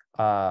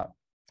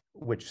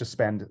 which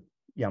suspend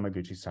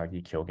Yamaguchi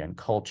Sagi Kyōgen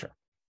culture,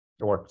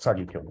 or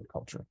Sagi Kyōgen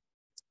culture.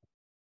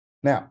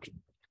 Now,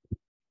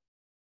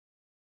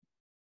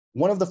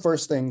 one of the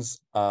first things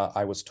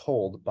I was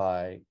told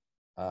by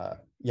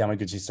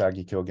Yamaguchi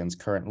Sagi Kyōgen's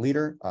current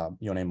leader,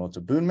 Yonemoto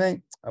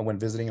Bunmei, when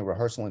visiting a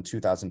rehearsal in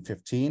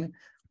 2015,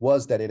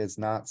 was that it is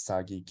not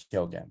Sagi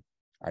Kyōgen.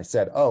 I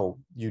said, oh,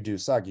 you do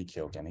Sagi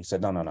Kyōgen. He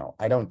said, no,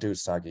 I don't do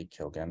Sagi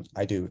Kyōgen.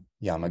 I do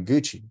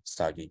Yamaguchi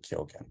Sagi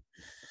Kyōgen.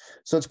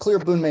 So it's clear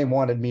Bunmei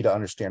wanted me to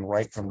understand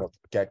right from the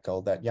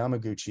get-go that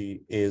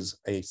Yamaguchi is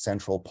a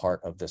central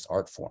part of this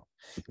art form.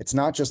 It's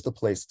not just the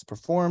place it's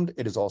performed,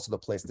 it is also the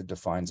place that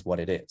defines what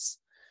it is.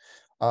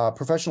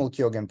 Professional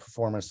Kyōgen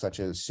performers such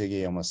as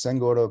Shigeyama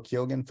Sengoro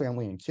Kyōgen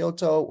family in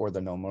Kyoto or the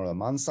Nomura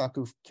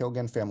Mansaku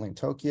Kyōgen family in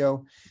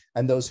Tokyo,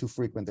 and those who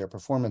frequent their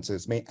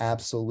performances may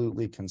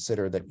absolutely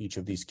consider that each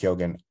of these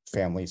Kyōgen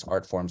families'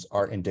 art forms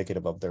are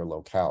indicative of their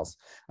locales.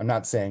 I'm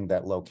not saying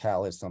that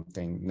locale is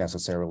something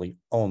necessarily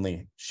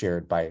only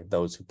shared by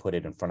those who put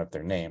it in front of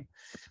their name.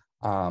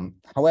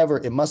 However,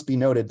 it must be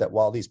noted that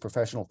while these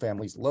professional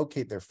families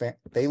locate their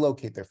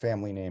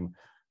family name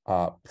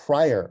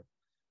prior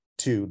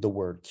to the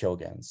word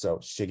Kyōgen, so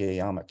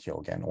Shigeyama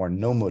Kyōgen or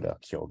Nomura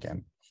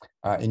Kyōgen.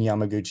 In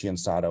Yamaguchi and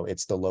Sado,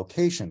 it's the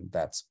location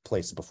that's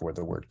placed before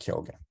the word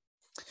Kyōgen.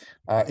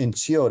 In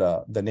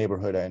Chiyoda, the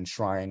neighborhood and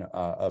shrine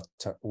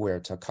where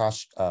the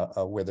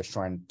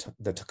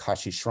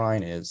Takashi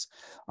Shrine is,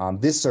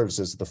 this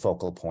serves as the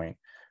focal point,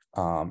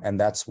 and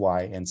that's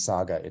why in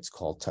Saga it's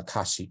called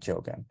Takashi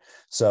Kyōgen.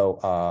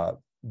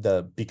 So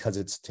because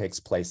it takes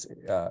place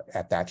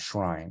at that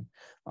shrine,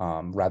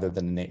 rather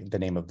than the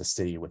name of the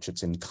city, which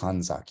it's in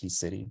Kanzaki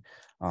City,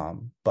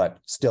 but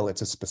still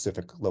it's a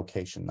specific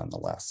location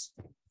nonetheless.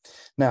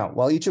 Now,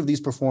 while each of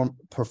these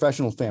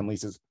professional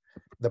families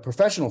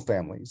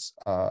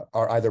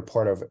are either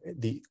part of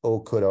the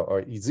Okura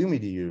or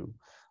Izumi Ryu,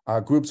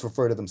 groups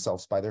refer to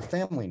themselves by their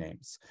family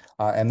names,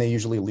 and they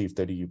usually leave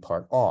the Ryu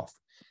part off.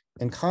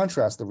 In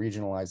contrast, the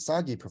regionalized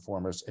Sagi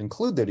performers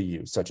include the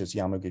Ryu, such as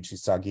Yamaguchi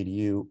Sagi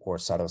Ryu or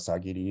Sado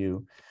Sagi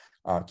Ryu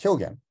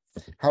Kyōgen.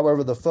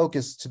 However, the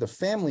focus to the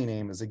family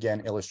name is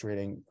again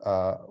illustrating,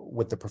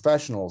 with the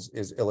professionals,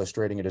 is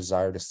illustrating a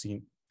desire to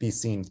be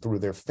seen through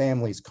their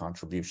family's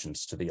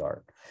contributions to the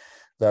art.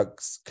 The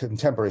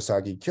contemporary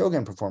Sagi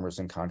Kyōgen performers,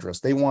 in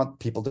contrast, they want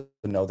people to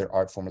know their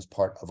art form as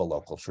part of a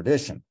local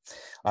tradition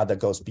that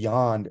goes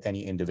beyond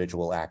any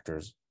individual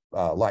actor's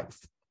life.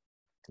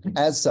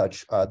 As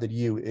such, the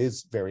Ryu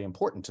is very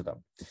important to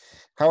them.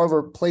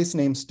 However, place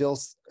name still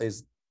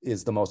is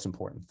the most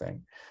important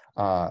thing.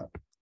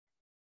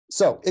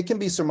 So it can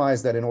be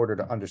surmised that in order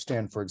to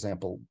understand, for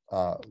example,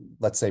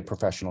 let's say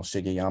professional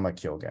Shigeyama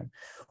Kyōgen,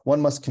 one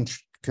must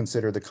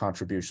consider the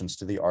contributions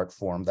to the art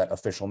form that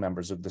official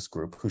members of this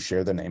group who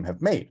share the name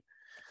have made.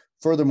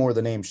 Furthermore,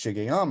 the name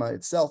Shigeyama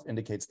itself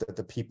indicates that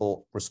the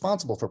people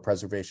responsible for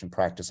preservation,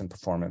 practice, and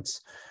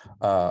performance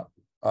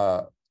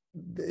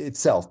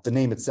the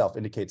name itself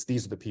indicates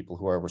these are the people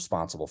who are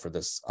responsible for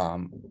this,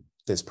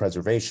 this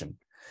preservation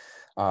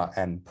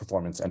and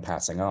performance and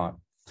passing on.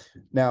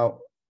 Now,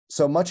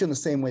 so much in the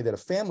same way that a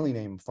family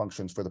name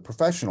functions for the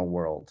professional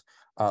world,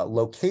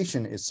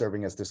 location is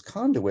serving as this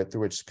conduit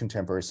through which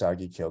contemporary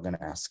Sagi Kyōgen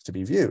asks to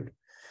be viewed.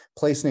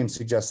 Place name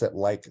suggests that,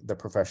 like the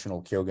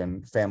professional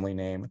Kyōgen family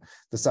name,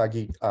 the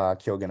Sagi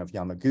Kyōgen of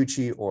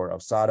Yamaguchi or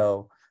of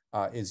Sado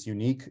is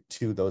unique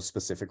to those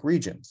specific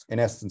regions, in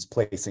essence,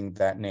 placing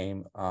that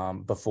name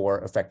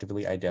before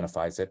effectively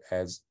identifies it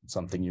as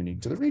something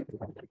unique to the region.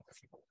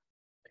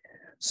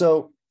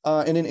 So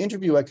in an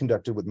interview I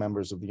conducted with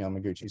members of the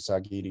Yamaguchi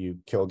Sagi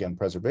Kyōgen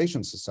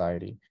Preservation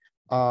Society,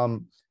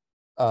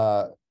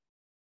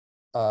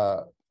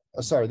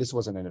 sorry, this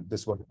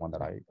wasn't one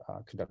that I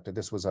conducted.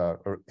 This was an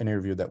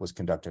interview that was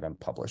conducted and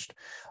published.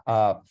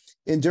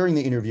 During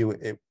the interview,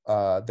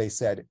 they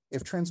said,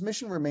 if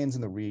transmission remains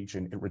in the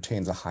region, it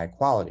retains a high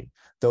quality,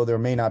 though there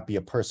may not be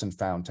a person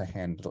found to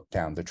hand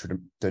down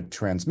the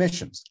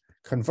transmissions.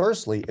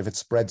 Conversely, if it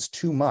spreads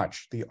too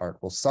much, the art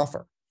will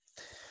suffer.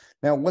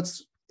 Now,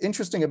 what's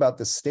interesting about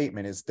this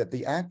statement is that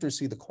the actors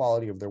see the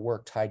quality of their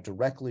work tied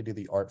directly to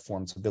the art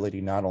form's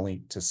ability not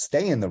only to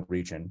stay in the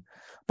region,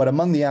 but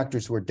among the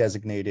actors who are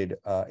designated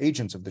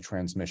agents of the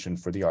transmission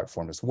for the art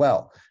form as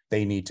well,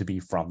 they need to be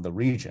from the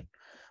region.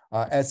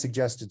 As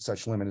suggested,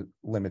 such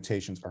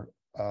limitations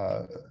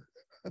are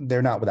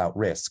they're not without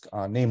risk,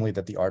 namely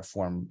that the art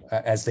form,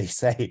 as they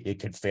say, it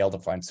could fail to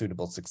find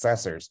suitable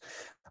successors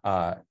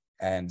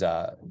and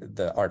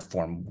the art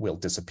form will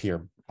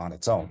disappear on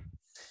its own.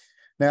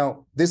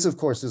 Now, this, of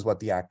course, is what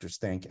the actors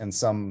think, and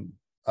some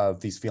of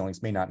these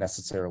feelings may not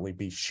necessarily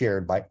be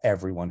shared by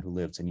everyone who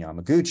lives in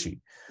Yamaguchi,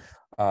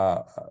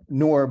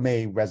 nor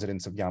may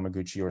residents of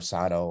Yamaguchi or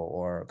Sado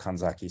or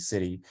Kanzaki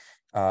City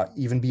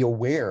even be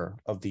aware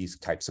of these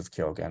types of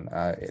kyogen.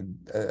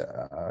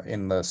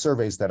 In the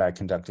surveys that I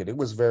conducted, it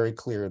was very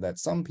clear that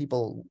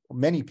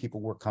many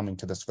people were coming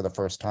to this for the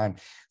first time.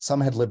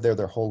 Some had lived there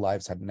their whole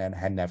lives and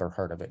had never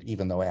heard of it,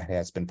 even though it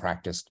has been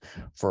practiced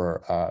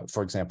for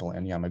example,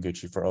 in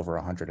Yamaguchi for over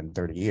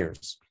 130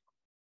 years.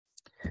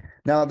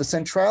 Now, the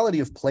centrality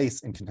of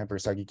place in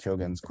contemporary Sagi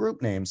Kyōgen's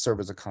group names serve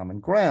as a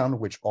common ground,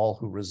 which all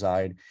who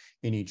reside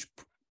in each.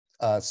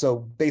 So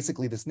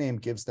basically, this name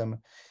gives them,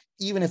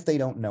 even if they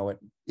don't know it,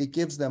 it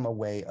gives them a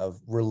way of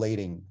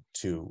relating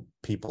to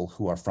people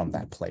who are from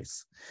that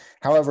place.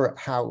 However,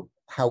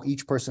 how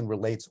each person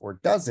relates or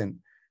doesn't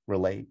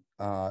relate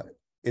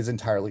is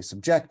entirely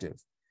subjective.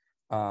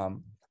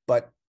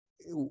 But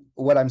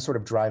what I'm sort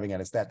of driving at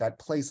is that that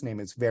place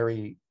name is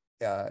very,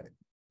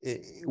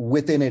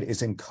 within it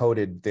is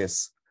encoded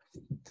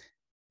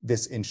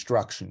this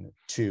instruction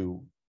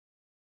to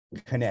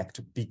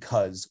connect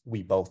because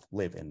we both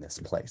live in this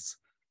place.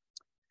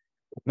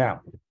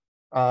 Now,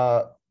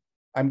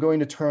 I'm going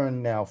to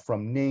turn now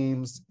from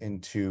names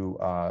into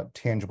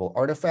tangible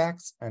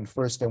artifacts. And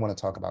first I want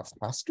to talk about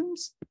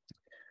costumes.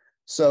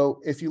 So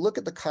if you look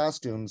at the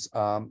costumes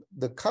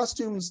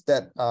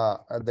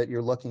that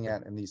you're looking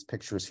at in these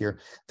pictures here,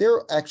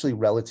 they're actually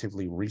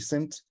relatively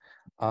recent.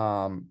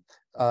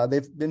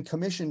 They've been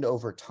commissioned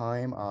over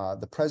time.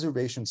 The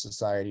Preservation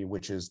Society,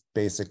 which is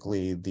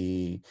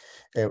basically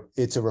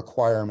it's a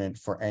requirement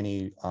for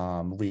any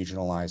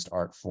regionalized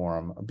art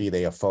form, be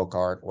they a folk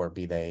art or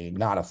be they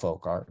not a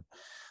folk art.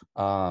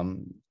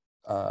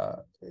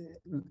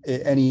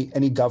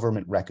 Any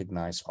government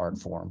recognized art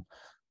form,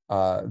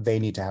 they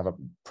need to have a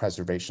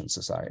preservation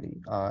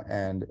society.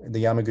 And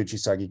the Yamaguchi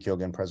Sagi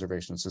Kyōgen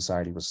Preservation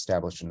Society was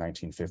established in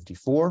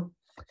 1954.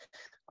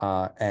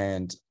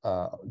 And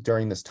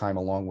during this time,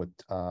 along with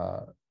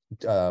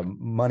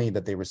money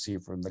that they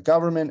receive from the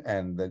government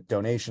and the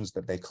donations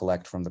that they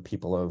collect from the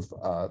people of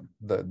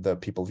the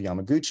people of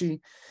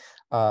Yamaguchi,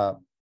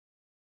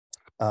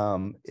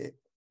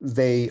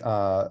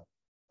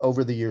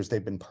 over the years,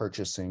 they've been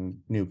purchasing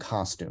new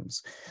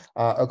costumes.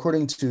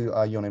 According to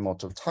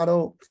Yonemoto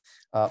Taro,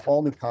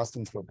 all new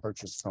costumes were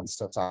purchased from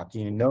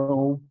Sasaki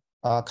no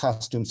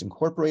Costumes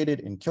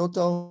Incorporated in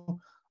Kyoto,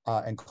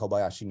 and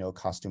Kobayashi no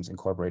Costumes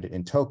Incorporated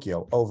in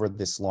Tokyo over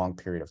this long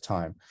period of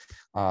time.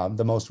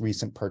 The most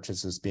recent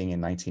purchases being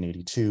in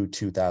 1982,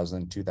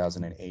 2000,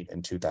 2008,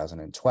 and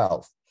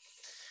 2012.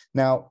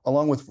 Now,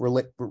 along with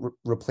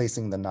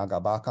replacing the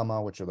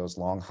nagabakama, which are those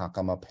long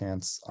hakama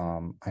pants,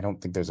 I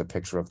don't think there's a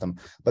picture of them,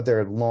 but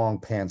they're long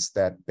pants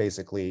that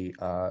basically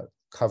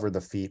cover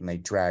the feet and they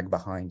drag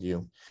behind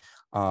you.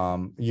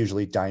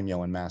 Usually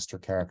daimyo and master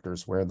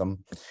characters wear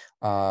them.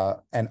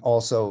 And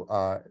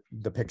also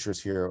the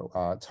pictures here,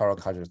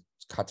 Tarokaja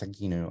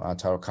Kataginu,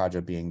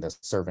 Tarokaja being the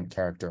servant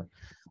character.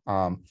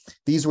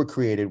 These were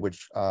created,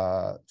 which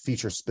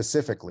feature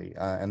specifically,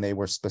 and they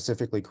were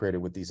specifically created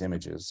with these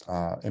images,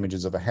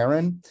 images of a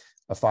heron,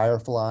 a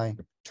firefly,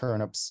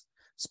 turnips,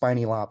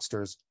 spiny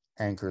lobsters,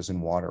 anchors,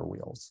 and water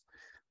wheels.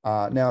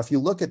 Now, if you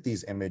look at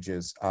these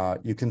images,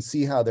 you can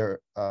see how they're,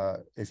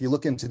 if you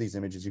look into these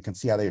images, you can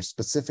see how they're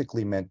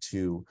specifically meant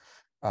to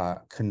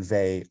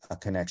convey a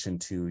connection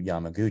to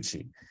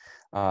Yamaguchi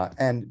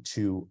and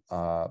to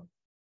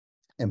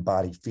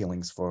embody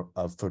feelings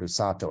of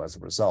Furusato as a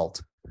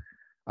result.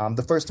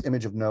 The first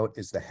image of note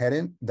is the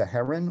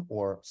heron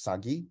or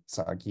Sagi.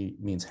 Sagi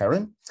means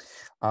heron.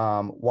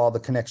 While the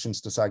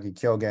connections to Sagi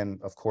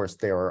Kyōgen, of course,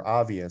 they are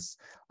obvious.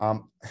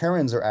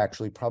 Herons are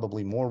actually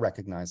probably more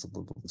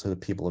recognizable to the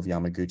people of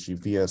Yamaguchi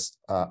via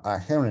a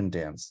heron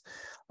dance,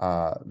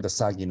 the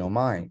Sagi no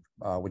Mai,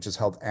 which is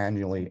held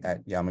annually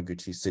at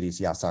Yamaguchi City's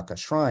Yasaka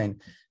Shrine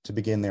to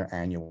begin their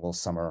annual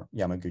summer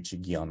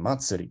Yamaguchi Gion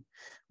Matsuri,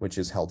 which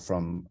is held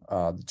from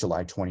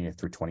July 20th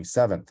through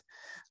 27th.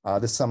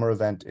 This summer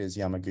event is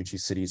Yamaguchi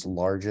City's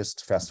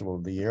largest festival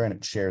of the year, and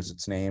it shares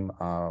its name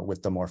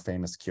with the more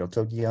famous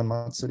Kyoto Gion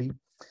Matsuri.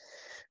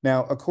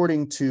 Now,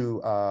 according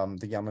to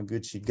the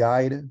Yamaguchi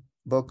Guide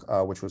book,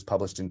 which was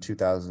published in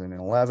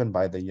 2011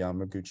 by the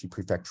Yamaguchi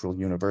Prefectural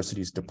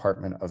University's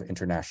Department of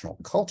International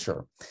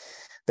Culture,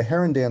 the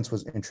heron dance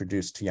was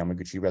introduced to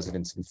Yamaguchi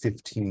residents in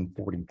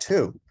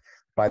 1542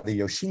 by the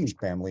Yoshimi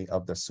family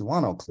of the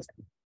Suwano clan.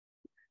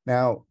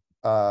 Now,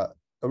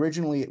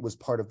 originally, it was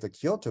part of the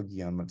Kyoto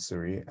Gion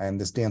Matsuri, and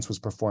this dance was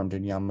performed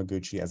in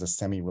Yamaguchi as a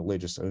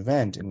semi-religious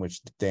event in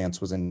which the dance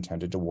was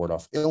intended to ward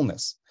off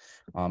illness,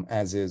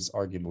 as is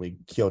arguably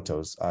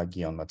Kyoto's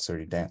Gion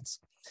Matsuri dance.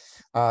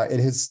 It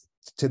has,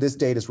 to this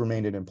date, has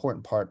remained an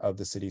important part of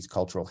the city's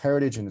cultural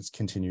heritage, and it's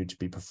continued to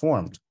be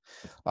performed.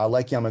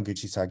 Like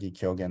Yamaguchi Sagi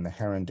Kyōgen, the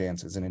heron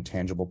dance is an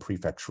intangible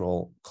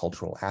prefectural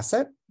cultural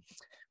asset.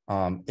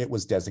 It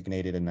was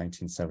designated in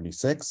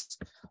 1976,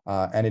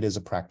 and it is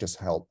a practice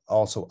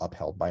also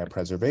upheld by a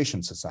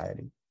preservation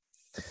society.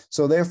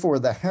 So therefore,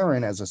 the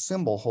heron as a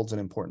symbol holds an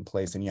important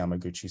place in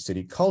Yamaguchi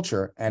City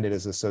culture, and it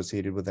is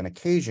associated with an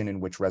occasion in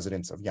which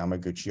residents of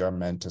Yamaguchi are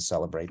meant to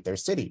celebrate their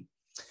city.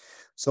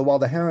 So while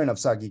the heron of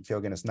Sagi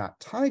Kyōgen is not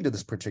tied to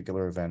this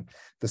particular event,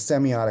 the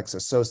semiotics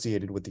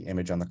associated with the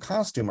image on the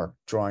costume are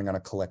drawing on a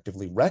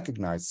collectively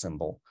recognized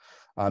symbol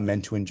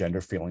meant to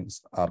engender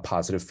feelings,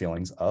 positive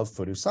feelings of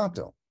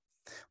furusato.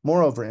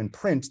 Moreover, in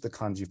print, the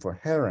kanji for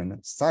heron,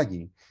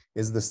 sagi,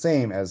 is the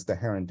same as the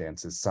heron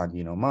dance's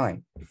Sagi no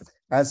Mai.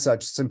 As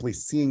such, simply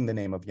seeing the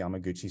name of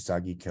Yamaguchi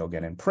Sagi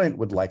Kyōgen in print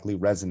would likely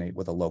resonate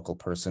with a local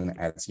person,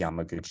 as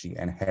Yamaguchi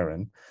and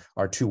heron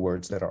are two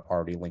words that are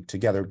already linked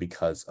together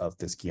because of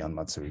this Gion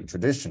Matsuri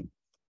tradition.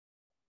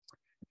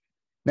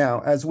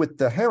 Now, as with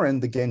the heron,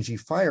 the Genji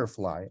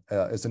firefly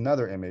is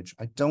another image.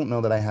 I don't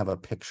know that I have a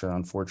picture,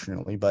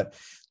 unfortunately, but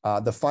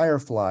the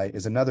firefly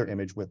is another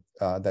image with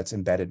that's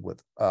embedded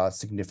with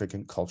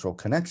significant cultural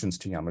connections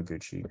to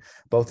Yamaguchi,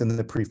 both in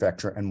the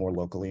prefecture and more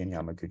locally in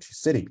Yamaguchi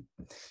City.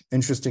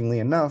 Interestingly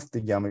enough,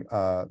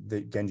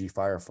 the Genji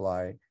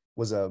firefly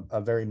was a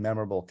very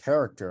memorable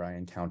character I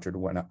encountered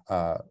when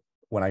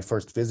I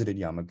first visited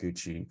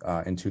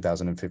Yamaguchi in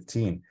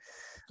 2015.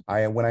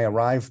 When I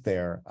arrived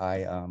there,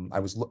 I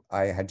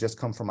had just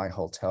come from my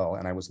hotel,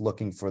 and I was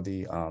looking for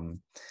the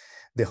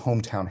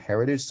Hometown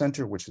Heritage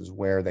Center, which is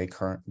where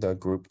the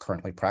group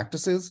currently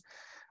practices.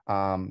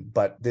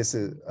 But this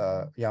is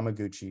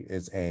Yamaguchi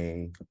is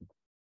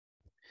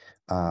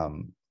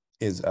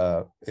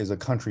a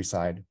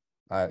countryside.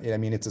 I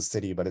mean, it's a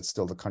city, but it's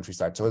still the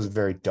countryside, so it was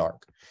very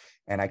dark,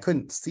 and I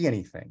couldn't see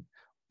anything.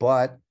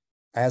 But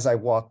as I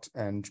walked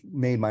and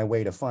made my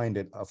way to find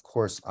it, of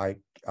course, I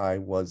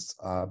was,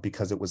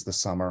 because it was the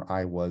summer,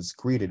 I was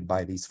greeted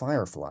by these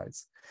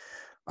fireflies.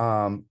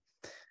 After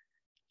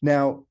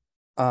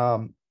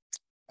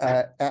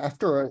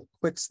a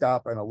quick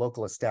stop in a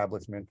local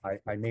establishment,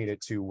 I made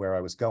it to where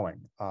I was going.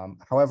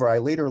 However, I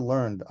later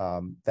learned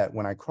that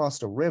when I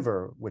crossed a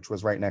river, which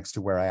was right next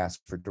to where I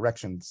asked for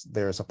directions,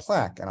 there's a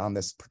plaque. And on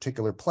this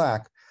particular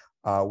plaque,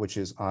 which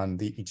is on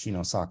the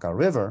Ichinosaka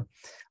River,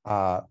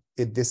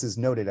 this is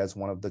noted as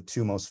one of the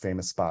two most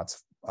famous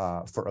spots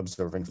for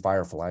observing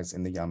fireflies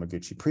in the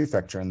Yamaguchi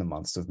Prefecture in the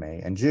months of May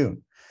and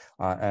June.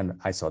 And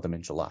I saw them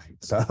in July.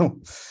 So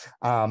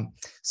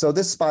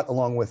this spot,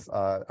 along with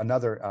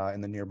another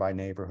in the nearby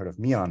neighborhood of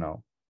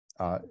Miyano,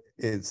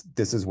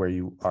 this is where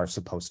you are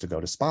supposed to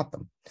go to spot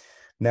them.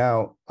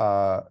 Now,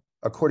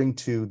 according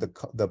to the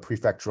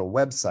prefectural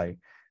website,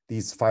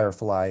 these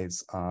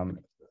fireflies,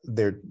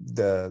 the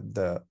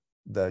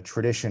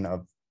tradition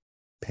of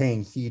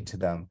paying heed to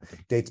them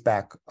dates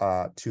back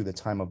to the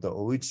time of the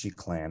Ouchi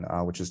clan,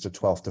 which is the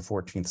 12th to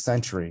 14th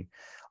century,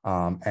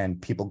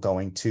 and people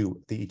going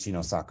to the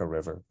Ichinosaka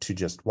River to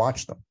just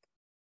watch them.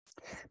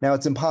 Now,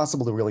 it's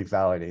impossible to really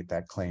validate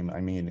that claim. I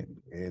mean,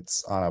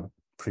 it's on a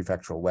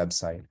prefectural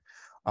website,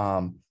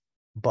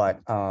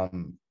 but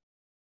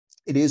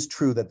it is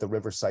true that the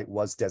river site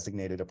was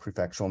designated a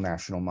prefectural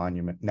natural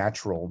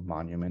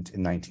monument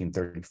in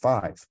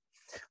 1935.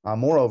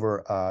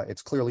 Moreover,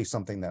 it's clearly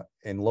something that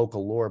in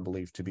local lore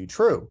believed to be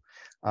true,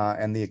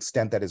 and the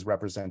extent that is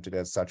represented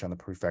as such on the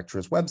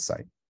prefecture's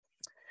website.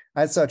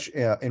 As such,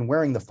 in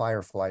wearing the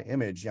firefly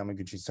image,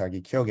 Yamaguchi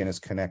Sagi Kyōgen is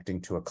connecting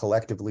to a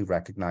collectively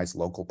recognized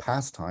local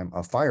pastime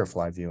of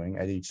firefly viewing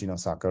at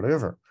Ichinosaka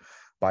River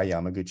by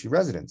Yamaguchi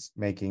residents,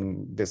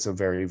 making this a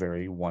very,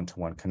 very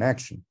one-to-one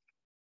connection.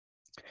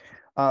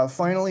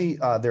 Finally,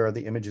 there are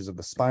the images of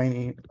the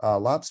spiny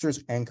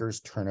lobsters, anchors,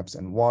 turnips,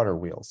 and water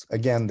wheels.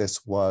 Again,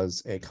 this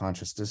was a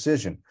conscious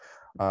decision.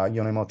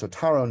 Yonemoto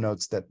Taro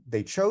notes that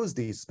they chose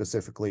these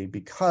specifically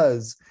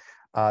because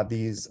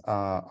these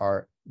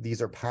are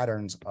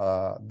patterns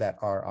that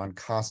are on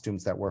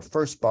costumes that were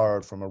first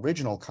borrowed from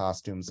original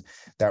costumes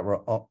that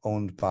were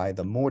owned by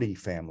the Mori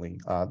family.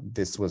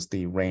 This was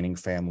the reigning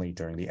family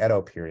during the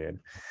Edo period,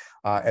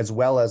 as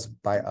well as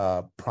by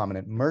a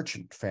prominent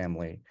merchant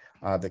family,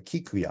 the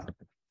Kikuya.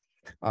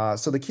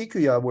 So the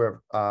Kikuya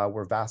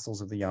were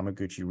vassals of the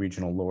Yamaguchi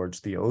regional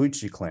lords, the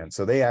Ouchi clan.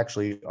 So they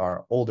actually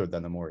are older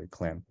than the Mori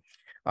clan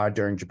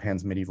during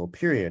Japan's medieval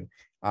period,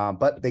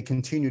 but they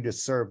continued to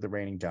serve the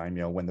reigning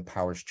daimyo when the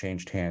powers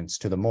changed hands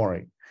to the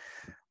Mori.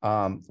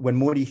 When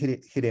Mori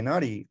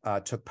Hidenari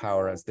took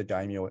power as the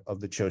daimyo of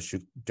the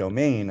Choshu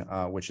domain,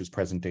 which is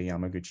present-day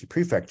Yamaguchi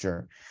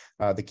Prefecture,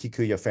 the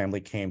Kikuya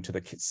family came to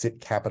the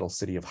capital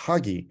city of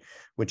Hagi,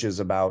 which is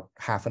about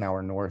half an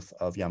hour north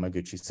of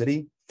Yamaguchi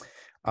City.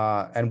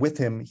 And with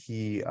him,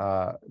 the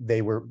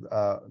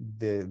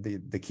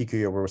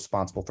Kikuya were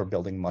responsible for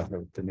building much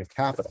of the new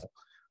capital.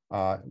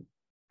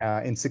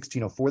 In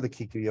 1604, the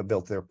Kikuya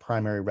built their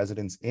primary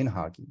residence in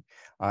Hagi,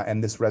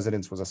 and this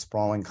residence was a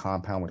sprawling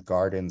compound with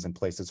gardens and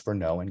places for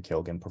No and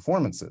Kyōgen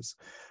performances.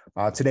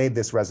 Today,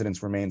 this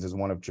residence remains as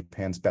one of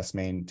Japan's best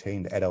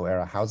maintained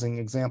Edo-era housing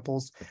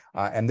examples,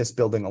 and this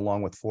building,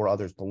 along with 4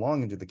 others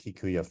belonging to the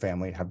Kikuya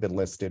family, have been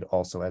listed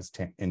also as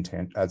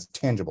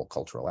tangible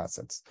cultural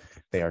assets.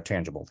 They are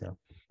tangible here.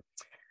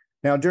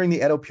 Now, during the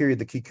Edo period,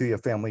 the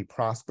Kikuya family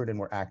prospered and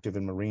were active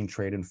in marine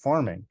trade and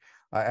farming.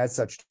 As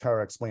such,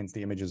 Taro explains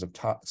the images of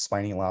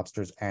spiny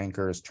lobsters,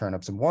 anchors,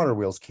 turnips, and water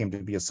wheels came to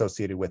be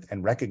associated with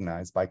and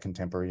recognized by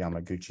contemporary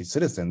Yamaguchi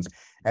citizens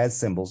as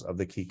symbols of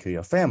the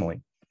Kikuyu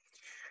family.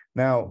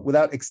 Now,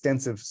 without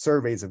extensive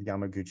surveys of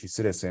Yamaguchi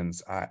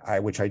citizens,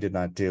 which I did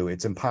not do,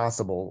 it's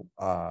impossible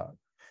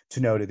to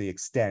know to the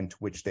extent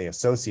which they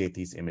associate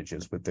these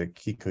images with the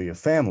Kikuyu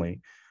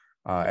family,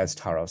 as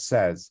Taro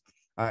says.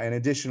 And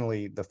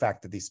additionally, the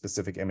fact that these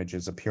specific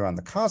images appear on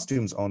the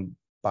costumes owned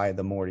by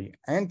the Mori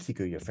and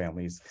Kikuyu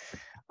families,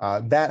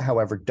 that,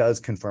 however, does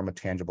confirm a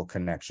tangible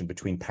connection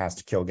between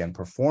past Kyōgen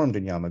performed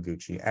in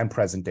Yamaguchi and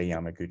present-day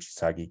Yamaguchi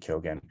Sagi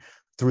Kyōgen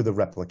through the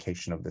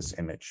replication of this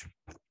image.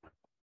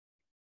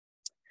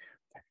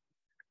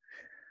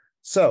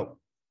 So,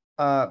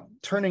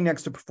 turning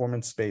next to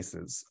performance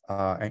spaces,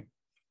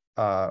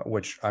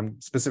 which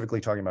I'm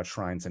specifically talking about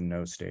shrines and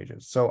no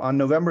stages. So on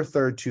November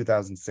 3rd,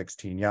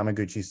 2016,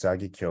 Yamaguchi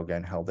Sagi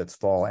Kyōgen held its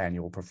fall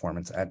annual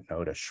performance at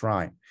Noda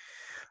Shrine.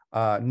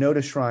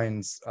 Noda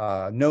Shrine's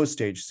no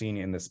stage seen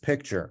in this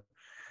picture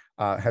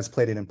has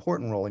played an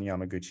important role in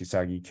Yamaguchi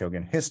Sagi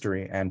Kyōgen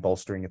history and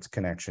bolstering its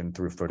connection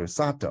through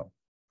Furusato.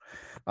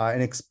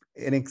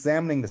 In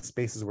examining the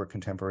spaces where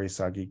contemporary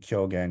Sagi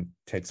Kyōgen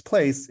takes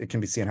place, it can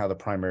be seen how the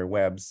primary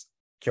webs,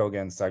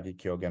 Kyōgen, Sagi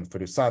Kyōgen,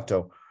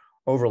 Furusato,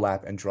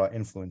 overlap and draw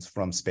influence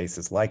from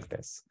spaces like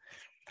this.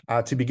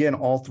 To begin,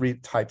 all three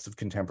types of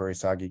contemporary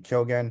Sagi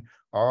Kyōgen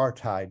are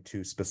tied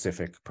to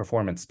specific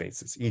performance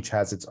spaces. Each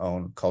has its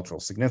own cultural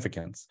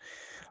significance.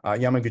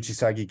 Yamaguchi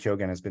Sagi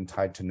Kyōgen has been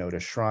tied to Noda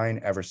Shrine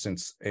ever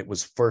since it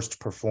was first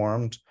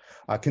performed.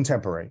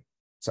 Contemporary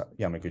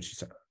Yamaguchi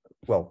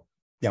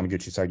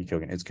Sagi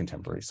Kyōgen is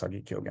contemporary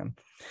Sagi Kyōgen.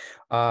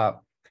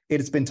 It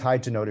has been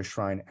tied to Noda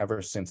Shrine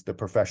ever since the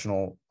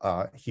professional,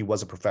 he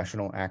was a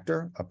professional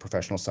actor, a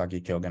professional Sagi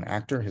Kyōgen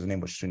actor. His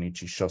name was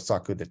Shunichi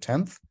Shosaku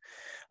X.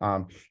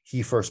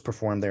 He first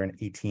performed there in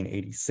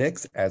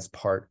 1886 as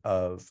part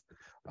of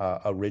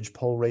a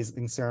ridgepole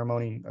raising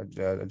ceremony,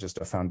 just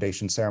a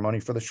foundation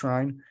ceremony for the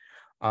shrine.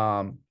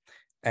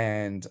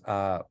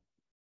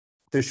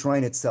 The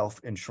shrine itself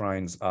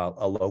enshrines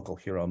a local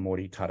hero,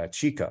 Mori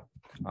Tadachika,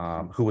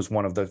 who was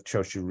one of the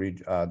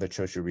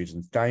Choshu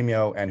region's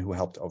daimyo and who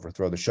helped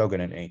overthrow the shogun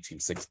in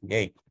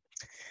 1868.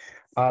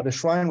 The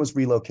shrine was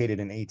relocated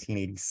in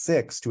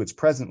 1886 to its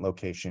present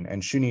location,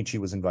 and Shunichi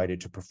was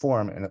invited to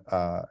perform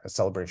a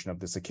celebration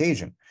of this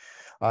occasion.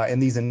 In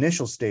these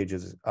initial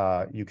stages,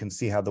 you can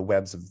see how the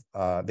webs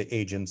of the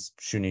agents,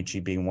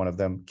 Shunichi being one of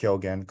them,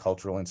 Kyōgen,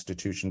 cultural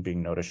institution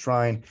being Noda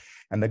Shrine,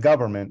 and the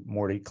government,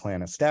 Mori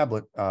clan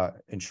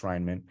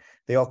enshrinement,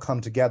 they all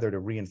come together to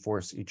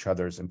reinforce each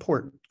other's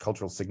important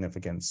cultural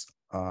significance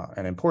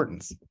and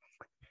importance.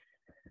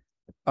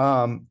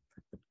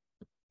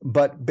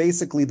 But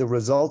basically, the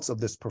results of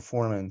this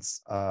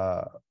performance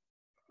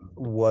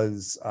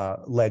was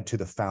led to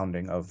the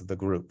founding of the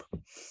group,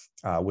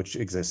 which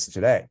exists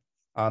today.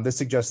 This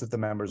suggests that the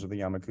members of the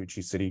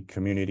Yamaguchi City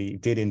community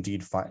did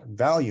indeed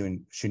value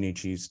in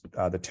Shunichi's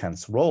the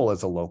 10th's role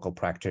as a local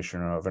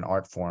practitioner of an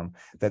art form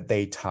that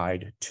they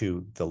tied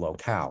to the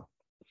locale.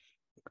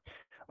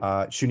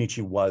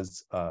 Shunichi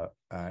was, I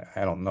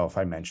don't know if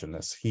I mentioned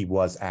this, he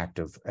was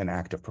an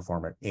active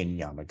performer in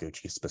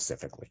Yamaguchi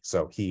specifically.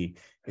 So he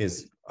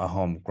is a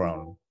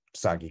homegrown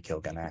Sagi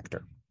Kyōgen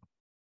actor.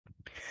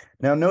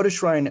 Now, Noda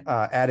Shrine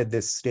added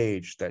this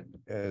stage that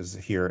is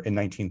here in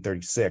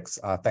 1936,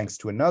 thanks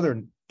to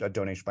a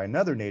donation by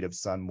another native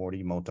son,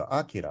 Morimoto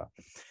Akira.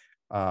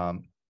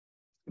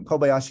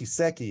 Kobayashi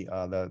Seki,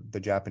 the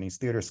Japanese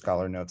theater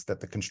scholar, notes that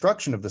the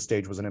construction of the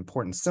stage was an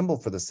important symbol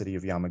for the city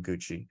of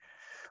Yamaguchi,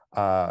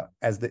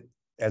 as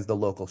the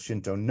local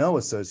Shinto No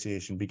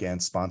Association began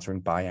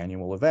sponsoring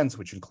biannual events,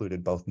 which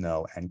included both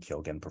No and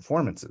Kyōgen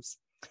performances.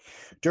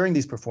 During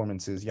these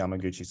performances,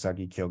 Yamaguchi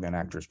Sagi Kyōgen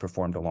actors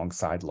performed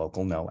alongside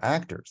local No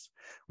actors,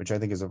 which I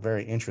think is a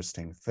very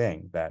interesting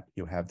thing, that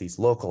you have these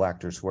local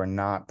actors who are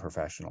not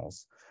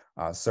professionals.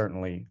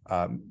 Certainly,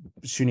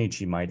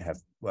 Shunichi might have,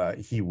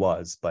 he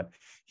was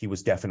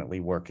definitely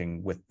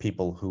working with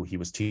people who he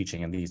was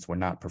teaching, and these were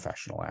not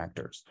professional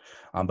actors,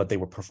 but they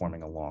were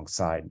performing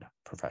alongside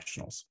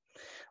professionals.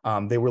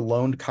 They were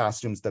loaned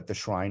costumes that the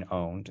shrine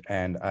owned,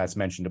 and as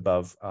mentioned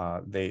above,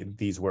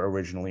 these were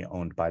originally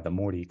owned by the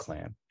Mori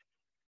clan.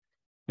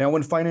 Now,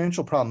 when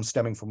financial problems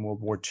stemming from World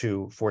War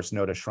II forced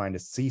Noda Shrine to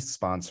cease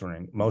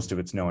sponsoring most of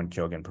its No and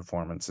Kyōgen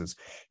performances,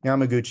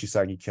 Yamaguchi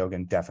Sagi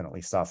Kyōgen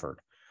definitely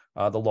suffered.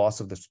 The loss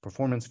of this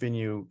performance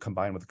venue,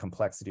 combined with the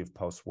complexity of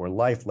post-war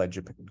life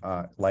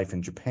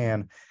in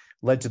Japan,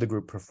 led to the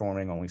group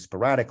performing only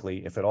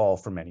sporadically, if at all,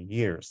 for many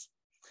years.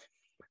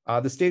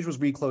 The stage was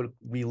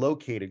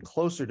relocated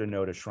closer to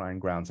Noda Shrine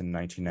grounds in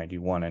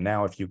 1991, and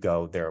now if you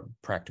go, they're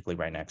practically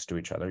right next to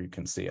each other. You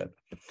can see it.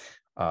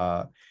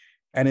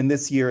 And in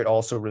this year, in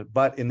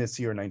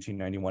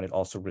 1991, it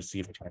also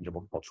received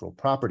tangible cultural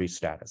property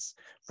status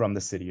from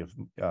the city of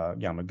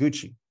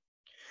Yamaguchi.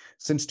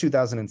 Since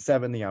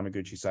 2007, the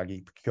Yamaguchi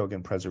Sagi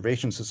Kyōgen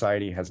Preservation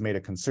Society has made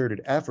a concerted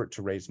effort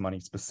to raise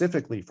money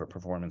specifically for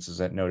performances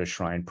at Noda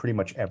Shrine pretty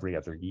much every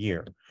other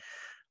year.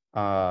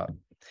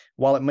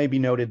 While it may be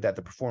noted that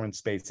the performance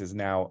space is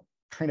now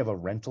kind of a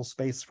rental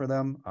space for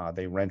them,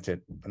 they rent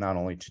it not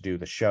only to do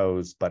the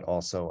shows, but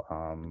also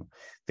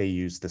they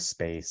use the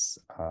space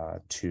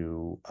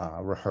to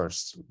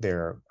rehearse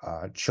their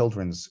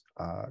children's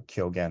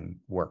Kyōgen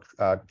work,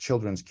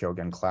 children's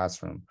Kyōgen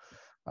classroom,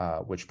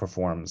 which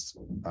performs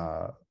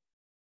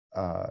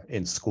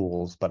in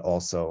schools, but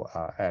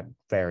also at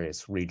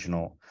various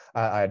regional,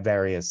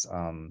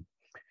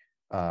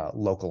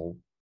 local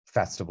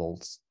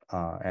festivals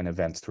and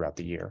events throughout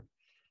the year.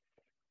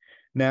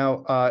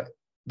 Now, I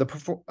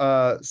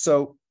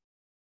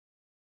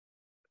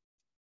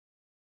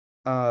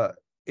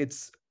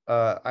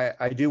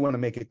do want to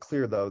make it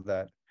clear, though,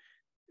 that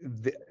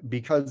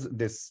because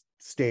this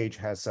stage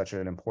has such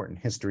an important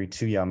history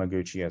to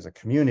Yamaguchi as a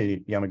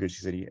community, Yamaguchi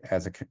City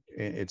as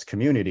its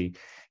community,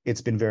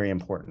 it's been very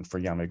important for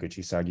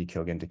Yamaguchi Sagi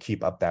Kyōgen to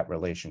keep up that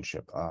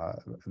relationship.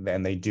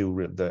 And they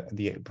do,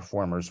 the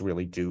performers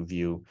really do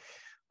view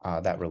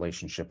that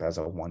relationship as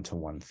a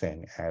one-to-one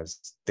thing. As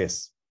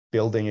this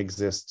building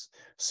exists,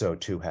 so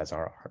too has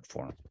our art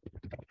form.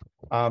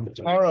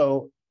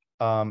 Taro,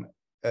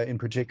 in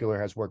particular,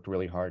 has worked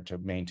really hard to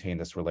maintain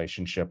this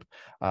relationship.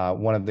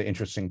 One of the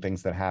interesting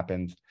things that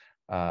happened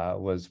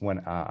was when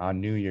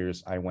on New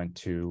Year's, I went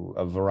to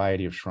a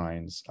variety of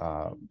shrines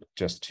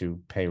just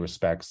to pay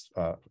respects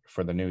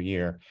for the new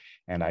year.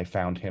 And I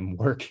found him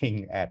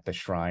working at the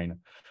shrine,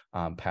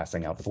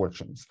 passing out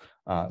fortunes.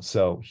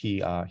 So he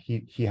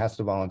has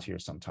to volunteer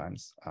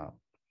sometimes.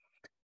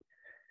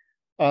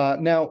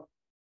 Now,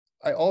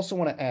 I also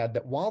want to add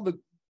that while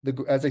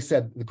as I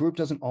said, the group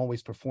doesn't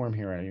always perform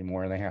here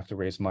anymore, and they have to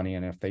raise money,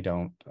 and if they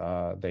don't,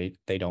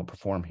 they don't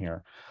perform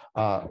here.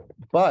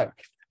 But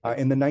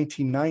in the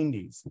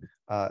 1990s,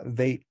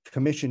 they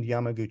commissioned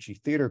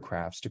Yamaguchi Theater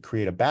Crafts to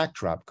create a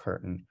backdrop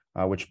curtain,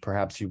 which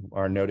perhaps you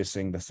are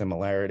noticing the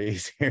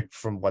similarities here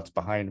from what's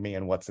behind me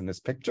and what's in this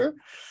picture.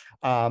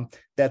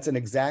 That's an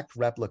exact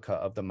replica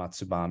of the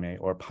Matsubame,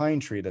 or pine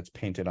tree, that's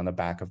painted on the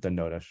back of the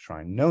Noda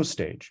Shrine no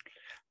stage.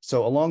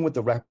 So along with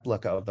the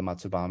replica of the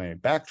Matsubame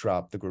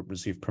backdrop, the group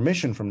received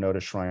permission from Noda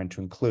Shrine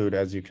to include,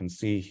 as you can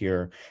see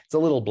here, it's a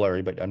little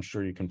blurry, but I'm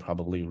sure you can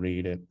probably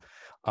read it,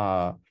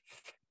 to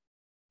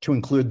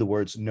include the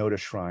words Noda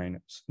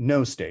Shrine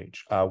no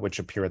stage, which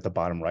appear at the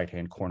bottom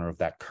right-hand corner of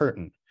that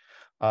curtain.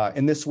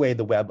 In this way,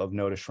 the web of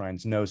Noda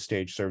Shrine's no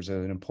stage serves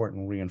as an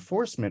important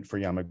reinforcement for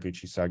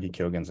Yamaguchi Sagi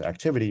Kyōgen's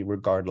activity,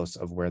 regardless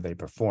of where they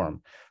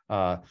perform.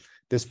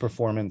 This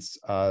performance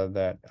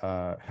that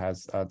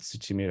has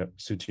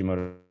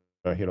Tsuchimoto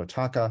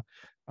Hirotaka,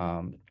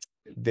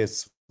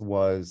 this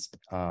was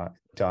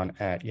done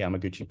at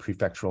Yamaguchi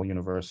Prefectural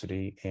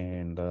University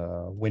in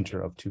the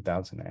winter of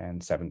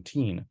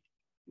 2017.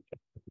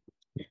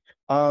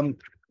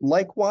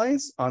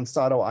 Likewise, on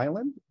Sado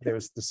Island,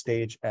 there's the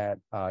stage at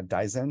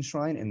Daizen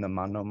Shrine in the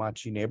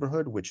Mannomachi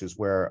neighborhood, which is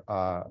where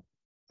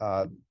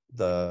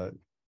the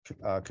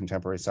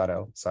contemporary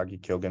Sado Sagi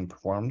Kyōgen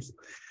performs.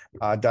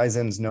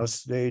 Daizen's no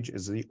stage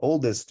is the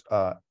oldest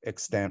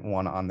extant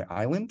one on the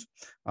island,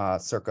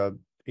 circa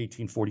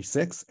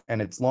 1846,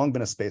 and it's long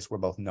been a space where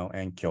both no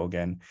and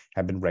Kyōgen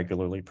have been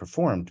regularly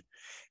performed.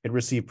 It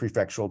received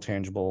prefectural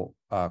tangible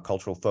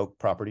cultural folk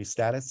property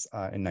status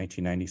in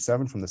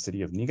 1997 from the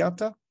city of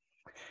Niigata.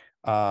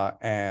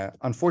 And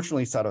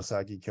unfortunately, Sado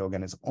Sagi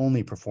Kyōgen is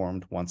only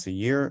performed once a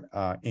year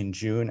in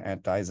June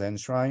at Daizen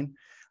Shrine.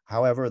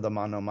 However, the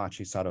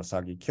Mannomachi Sado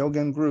Sagi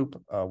Kyōgen group,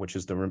 which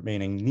is the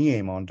remaining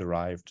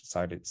Niemon-derived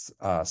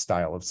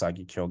style of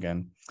Sagi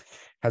Kyōgen,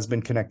 has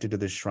been connected to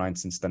this shrine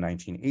since the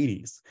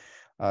 1980s.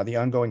 The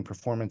ongoing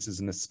performances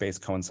in this space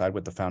coincide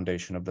with the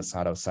foundation of the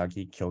Sado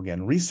Sagi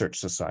Kyōgen Research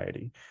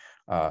Society.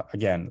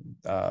 Again,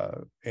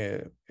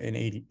 in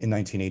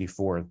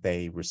 1984,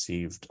 they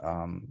received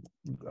a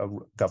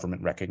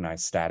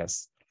government-recognized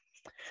status.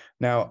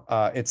 Now,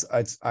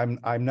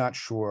 I'm not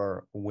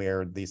sure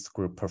where this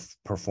group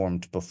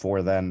performed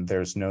before then.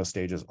 There's no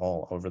stages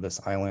all over this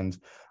island.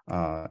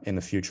 In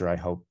the future, I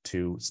hope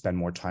to spend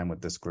more time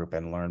with this group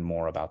and learn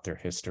more about their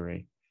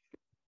history.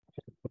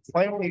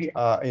 Finally,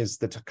 is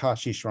the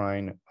Takashi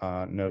Shrine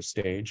no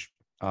stage,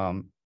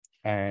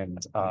 and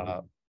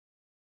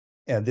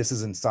this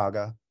is in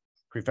Saga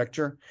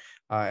Prefecture.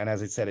 And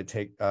as I said,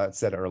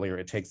 said earlier,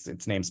 it takes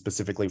its name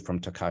specifically from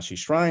Takashi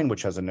Shrine,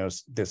 which has a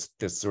this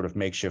sort of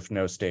makeshift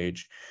no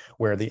stage,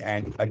 where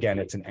again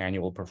it's an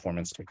annual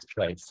performance takes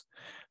place.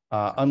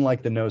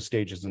 Unlike the no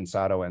stages in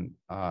Sado and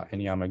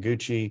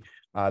Yamaguchi,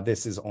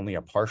 this is only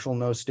a partial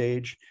no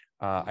stage.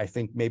 I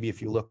think maybe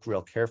if you look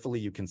real carefully,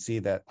 you can see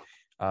that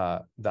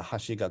the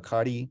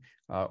hashigakari,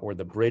 or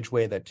the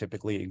bridgeway that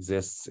typically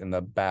exists in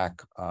the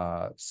back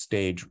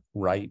stage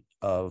right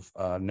of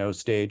no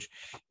stage,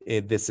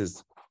 this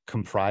is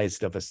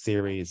comprised of a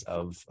series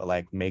of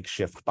like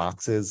makeshift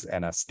boxes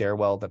and a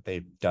stairwell that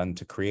they've done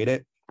to create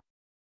it.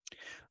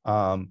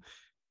 The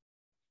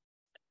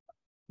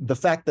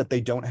fact that they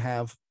don't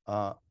have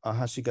a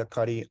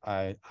hashigakari,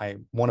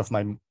 one of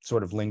my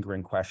sort of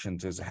lingering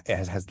questions is,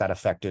 has that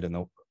affected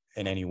in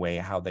any way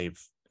how they've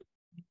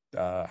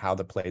how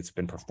the plays have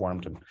been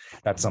performed, and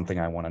that's something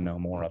I want to know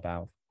more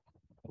about.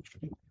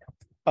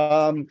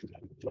 How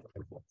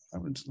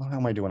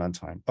am I doing on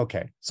time?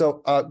 Okay,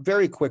 so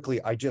very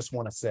quickly, I just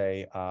want to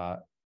say,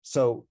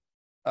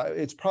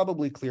 it's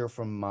probably clear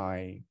from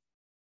my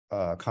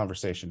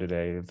conversation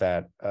today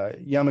that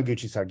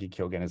Yamaguchi Sagi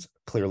Kyōgen is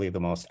clearly the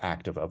most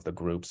active of the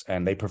groups,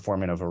 and they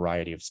perform in a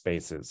variety of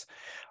spaces.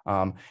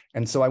 And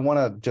so I want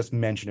to just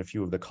mention a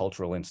few of the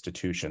cultural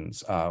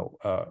institutions,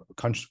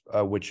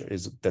 which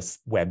is this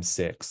Web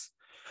 6.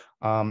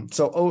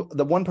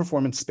 The one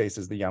performance space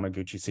is the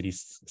Yamaguchi City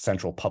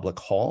Central Public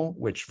Hall,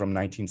 which from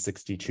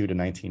 1962 to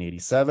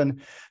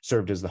 1987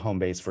 served as the home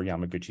base for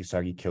Yamaguchi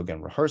Sagi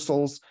Kyōgen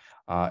rehearsals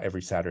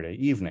every Saturday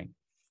evening.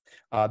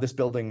 This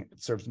building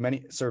served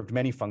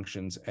many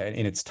functions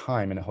in its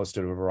time, and it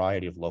hosted a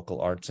variety of local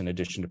arts in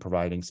addition to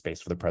providing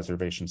space for the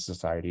Preservation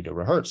Society to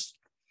rehearse.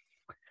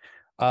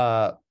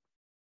 The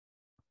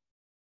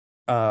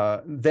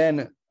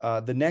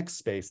next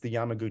space, the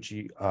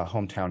Yamaguchi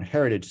Hometown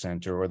Heritage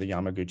Center, or the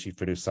Yamaguchi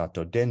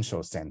Furusato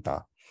Densho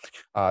Center,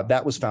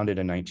 that was founded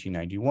in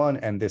 1991,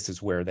 and this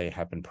is where they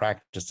have been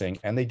practicing,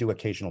 and they do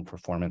occasional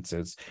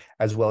performances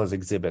as well as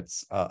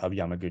exhibits of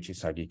Yamaguchi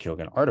Sagi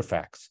Kyōgen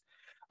artifacts.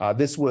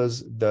 This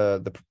was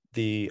the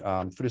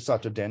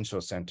Furusato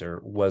Densho Center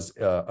was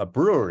a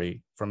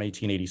brewery from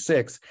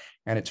 1886,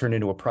 and it turned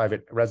into a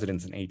private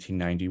residence in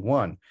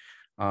 1891.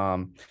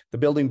 The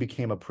building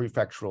became a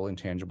prefectural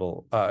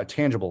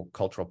tangible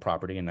cultural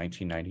property in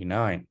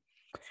 1999.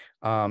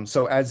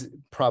 So as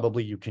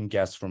probably you can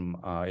guess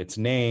from its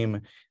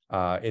name,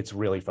 it's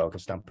really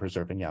focused on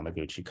preserving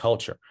Yamaguchi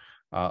culture,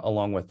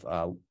 along with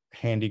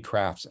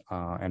handicrafts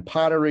and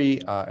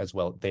pottery, as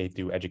well. They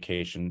do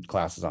education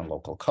classes on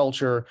local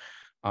culture,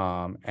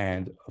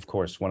 and of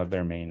course, one of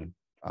the main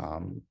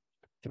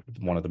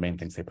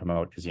things they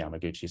promote is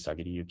Yamaguchi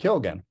Sagi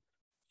Kyōgen.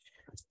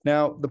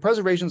 Now, the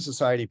Preservation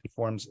Society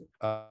performs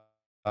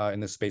in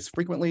this space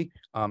frequently,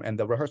 and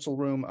the rehearsal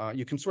room,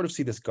 you can sort of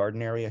see this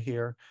garden area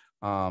here.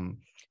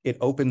 It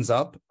opens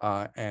up,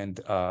 and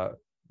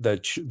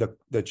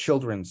the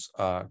children's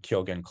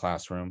Kyōgen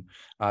classroom,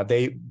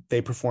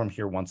 they perform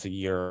here once a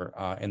year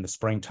in the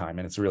springtime,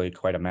 and it's really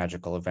quite a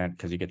magical event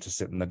because you get to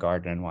sit in the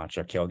garden and watch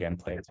a Kyōgen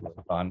play. It's really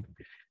fun.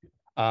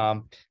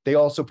 They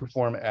also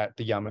perform at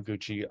the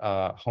Yamaguchi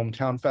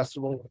Hometown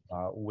Festival,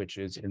 which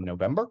is in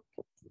November.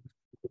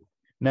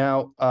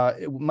 Now,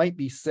 it might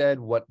be said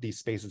what these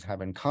spaces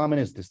have in common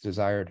is this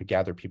desire to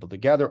gather people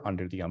together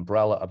under the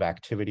umbrella of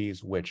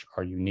activities which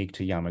are unique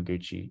to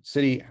Yamaguchi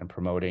City and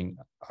promoting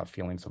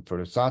feelings of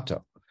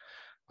furusato.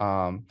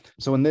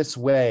 So in this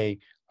way,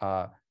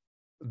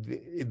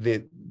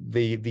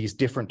 these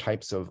different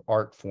types of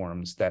art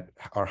forms that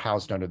are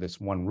housed under this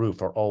one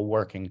roof are all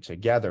working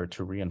together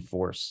to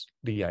reinforce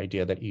the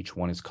idea that each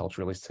one is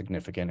culturally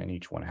significant and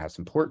each one has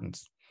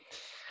importance.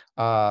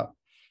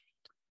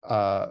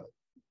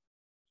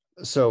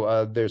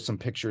 So there's some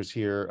pictures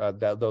here.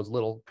 Those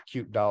little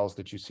cute dolls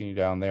that you see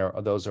down there,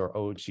 those are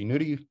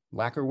Ouchinuri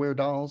lacquerware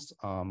dolls,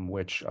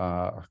 which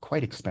are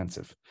quite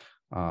expensive.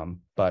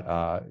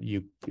 But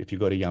if you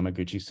go to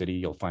Yamaguchi City,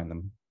 you'll find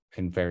them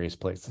in various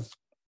places.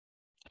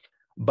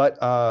 But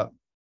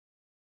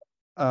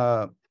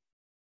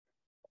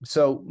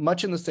so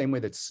much in the same way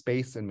that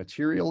space and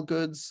material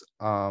goods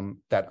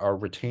that are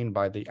retained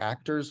by the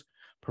actors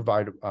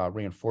provide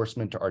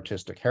reinforcement to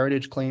artistic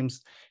heritage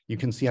claims, you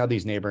can see how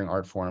these neighboring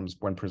art forms,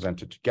 when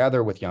presented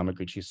together with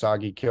Yamaguchi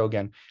Sagi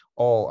Kyōgen,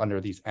 all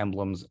under these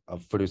emblems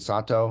of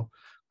furusato,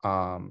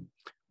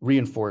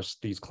 reinforce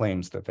these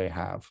claims that they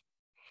have.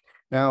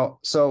 Now,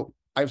 so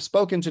I've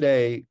spoken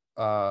today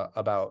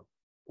about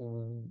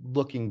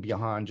looking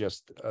beyond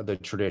just the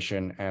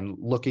tradition and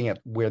looking at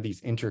where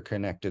these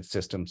interconnected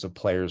systems of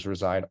players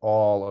reside,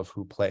 all of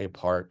who play a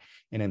part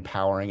in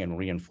empowering and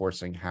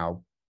reinforcing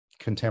how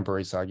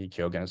contemporary Sagi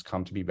Kyōgen has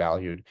come to be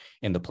valued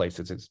in the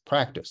places it's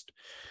practiced.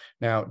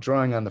 Now,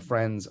 drawing on the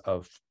friends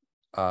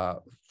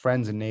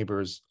and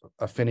neighbors'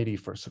 affinity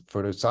for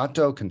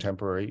furusato,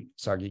 contemporary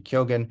Sagi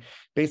Kyōgen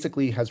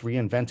basically has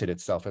reinvented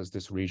itself as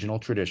this regional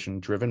tradition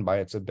driven by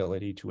its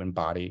ability to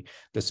embody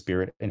the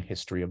spirit and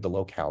history of the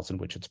locales in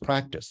which it's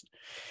practiced.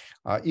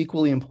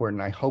 Equally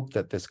important, I hope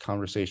that this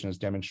conversation has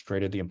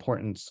demonstrated the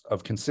importance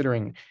of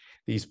considering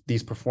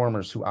these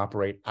performers who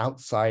operate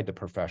outside the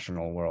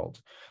professional world.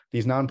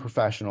 These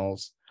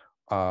non-professionals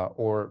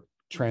or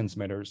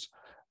transmitters,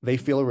 they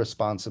feel a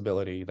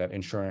responsibility that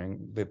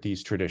ensuring that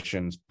these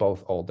traditions,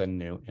 both old and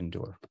new,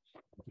 endure.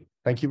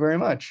 Thank you very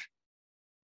much.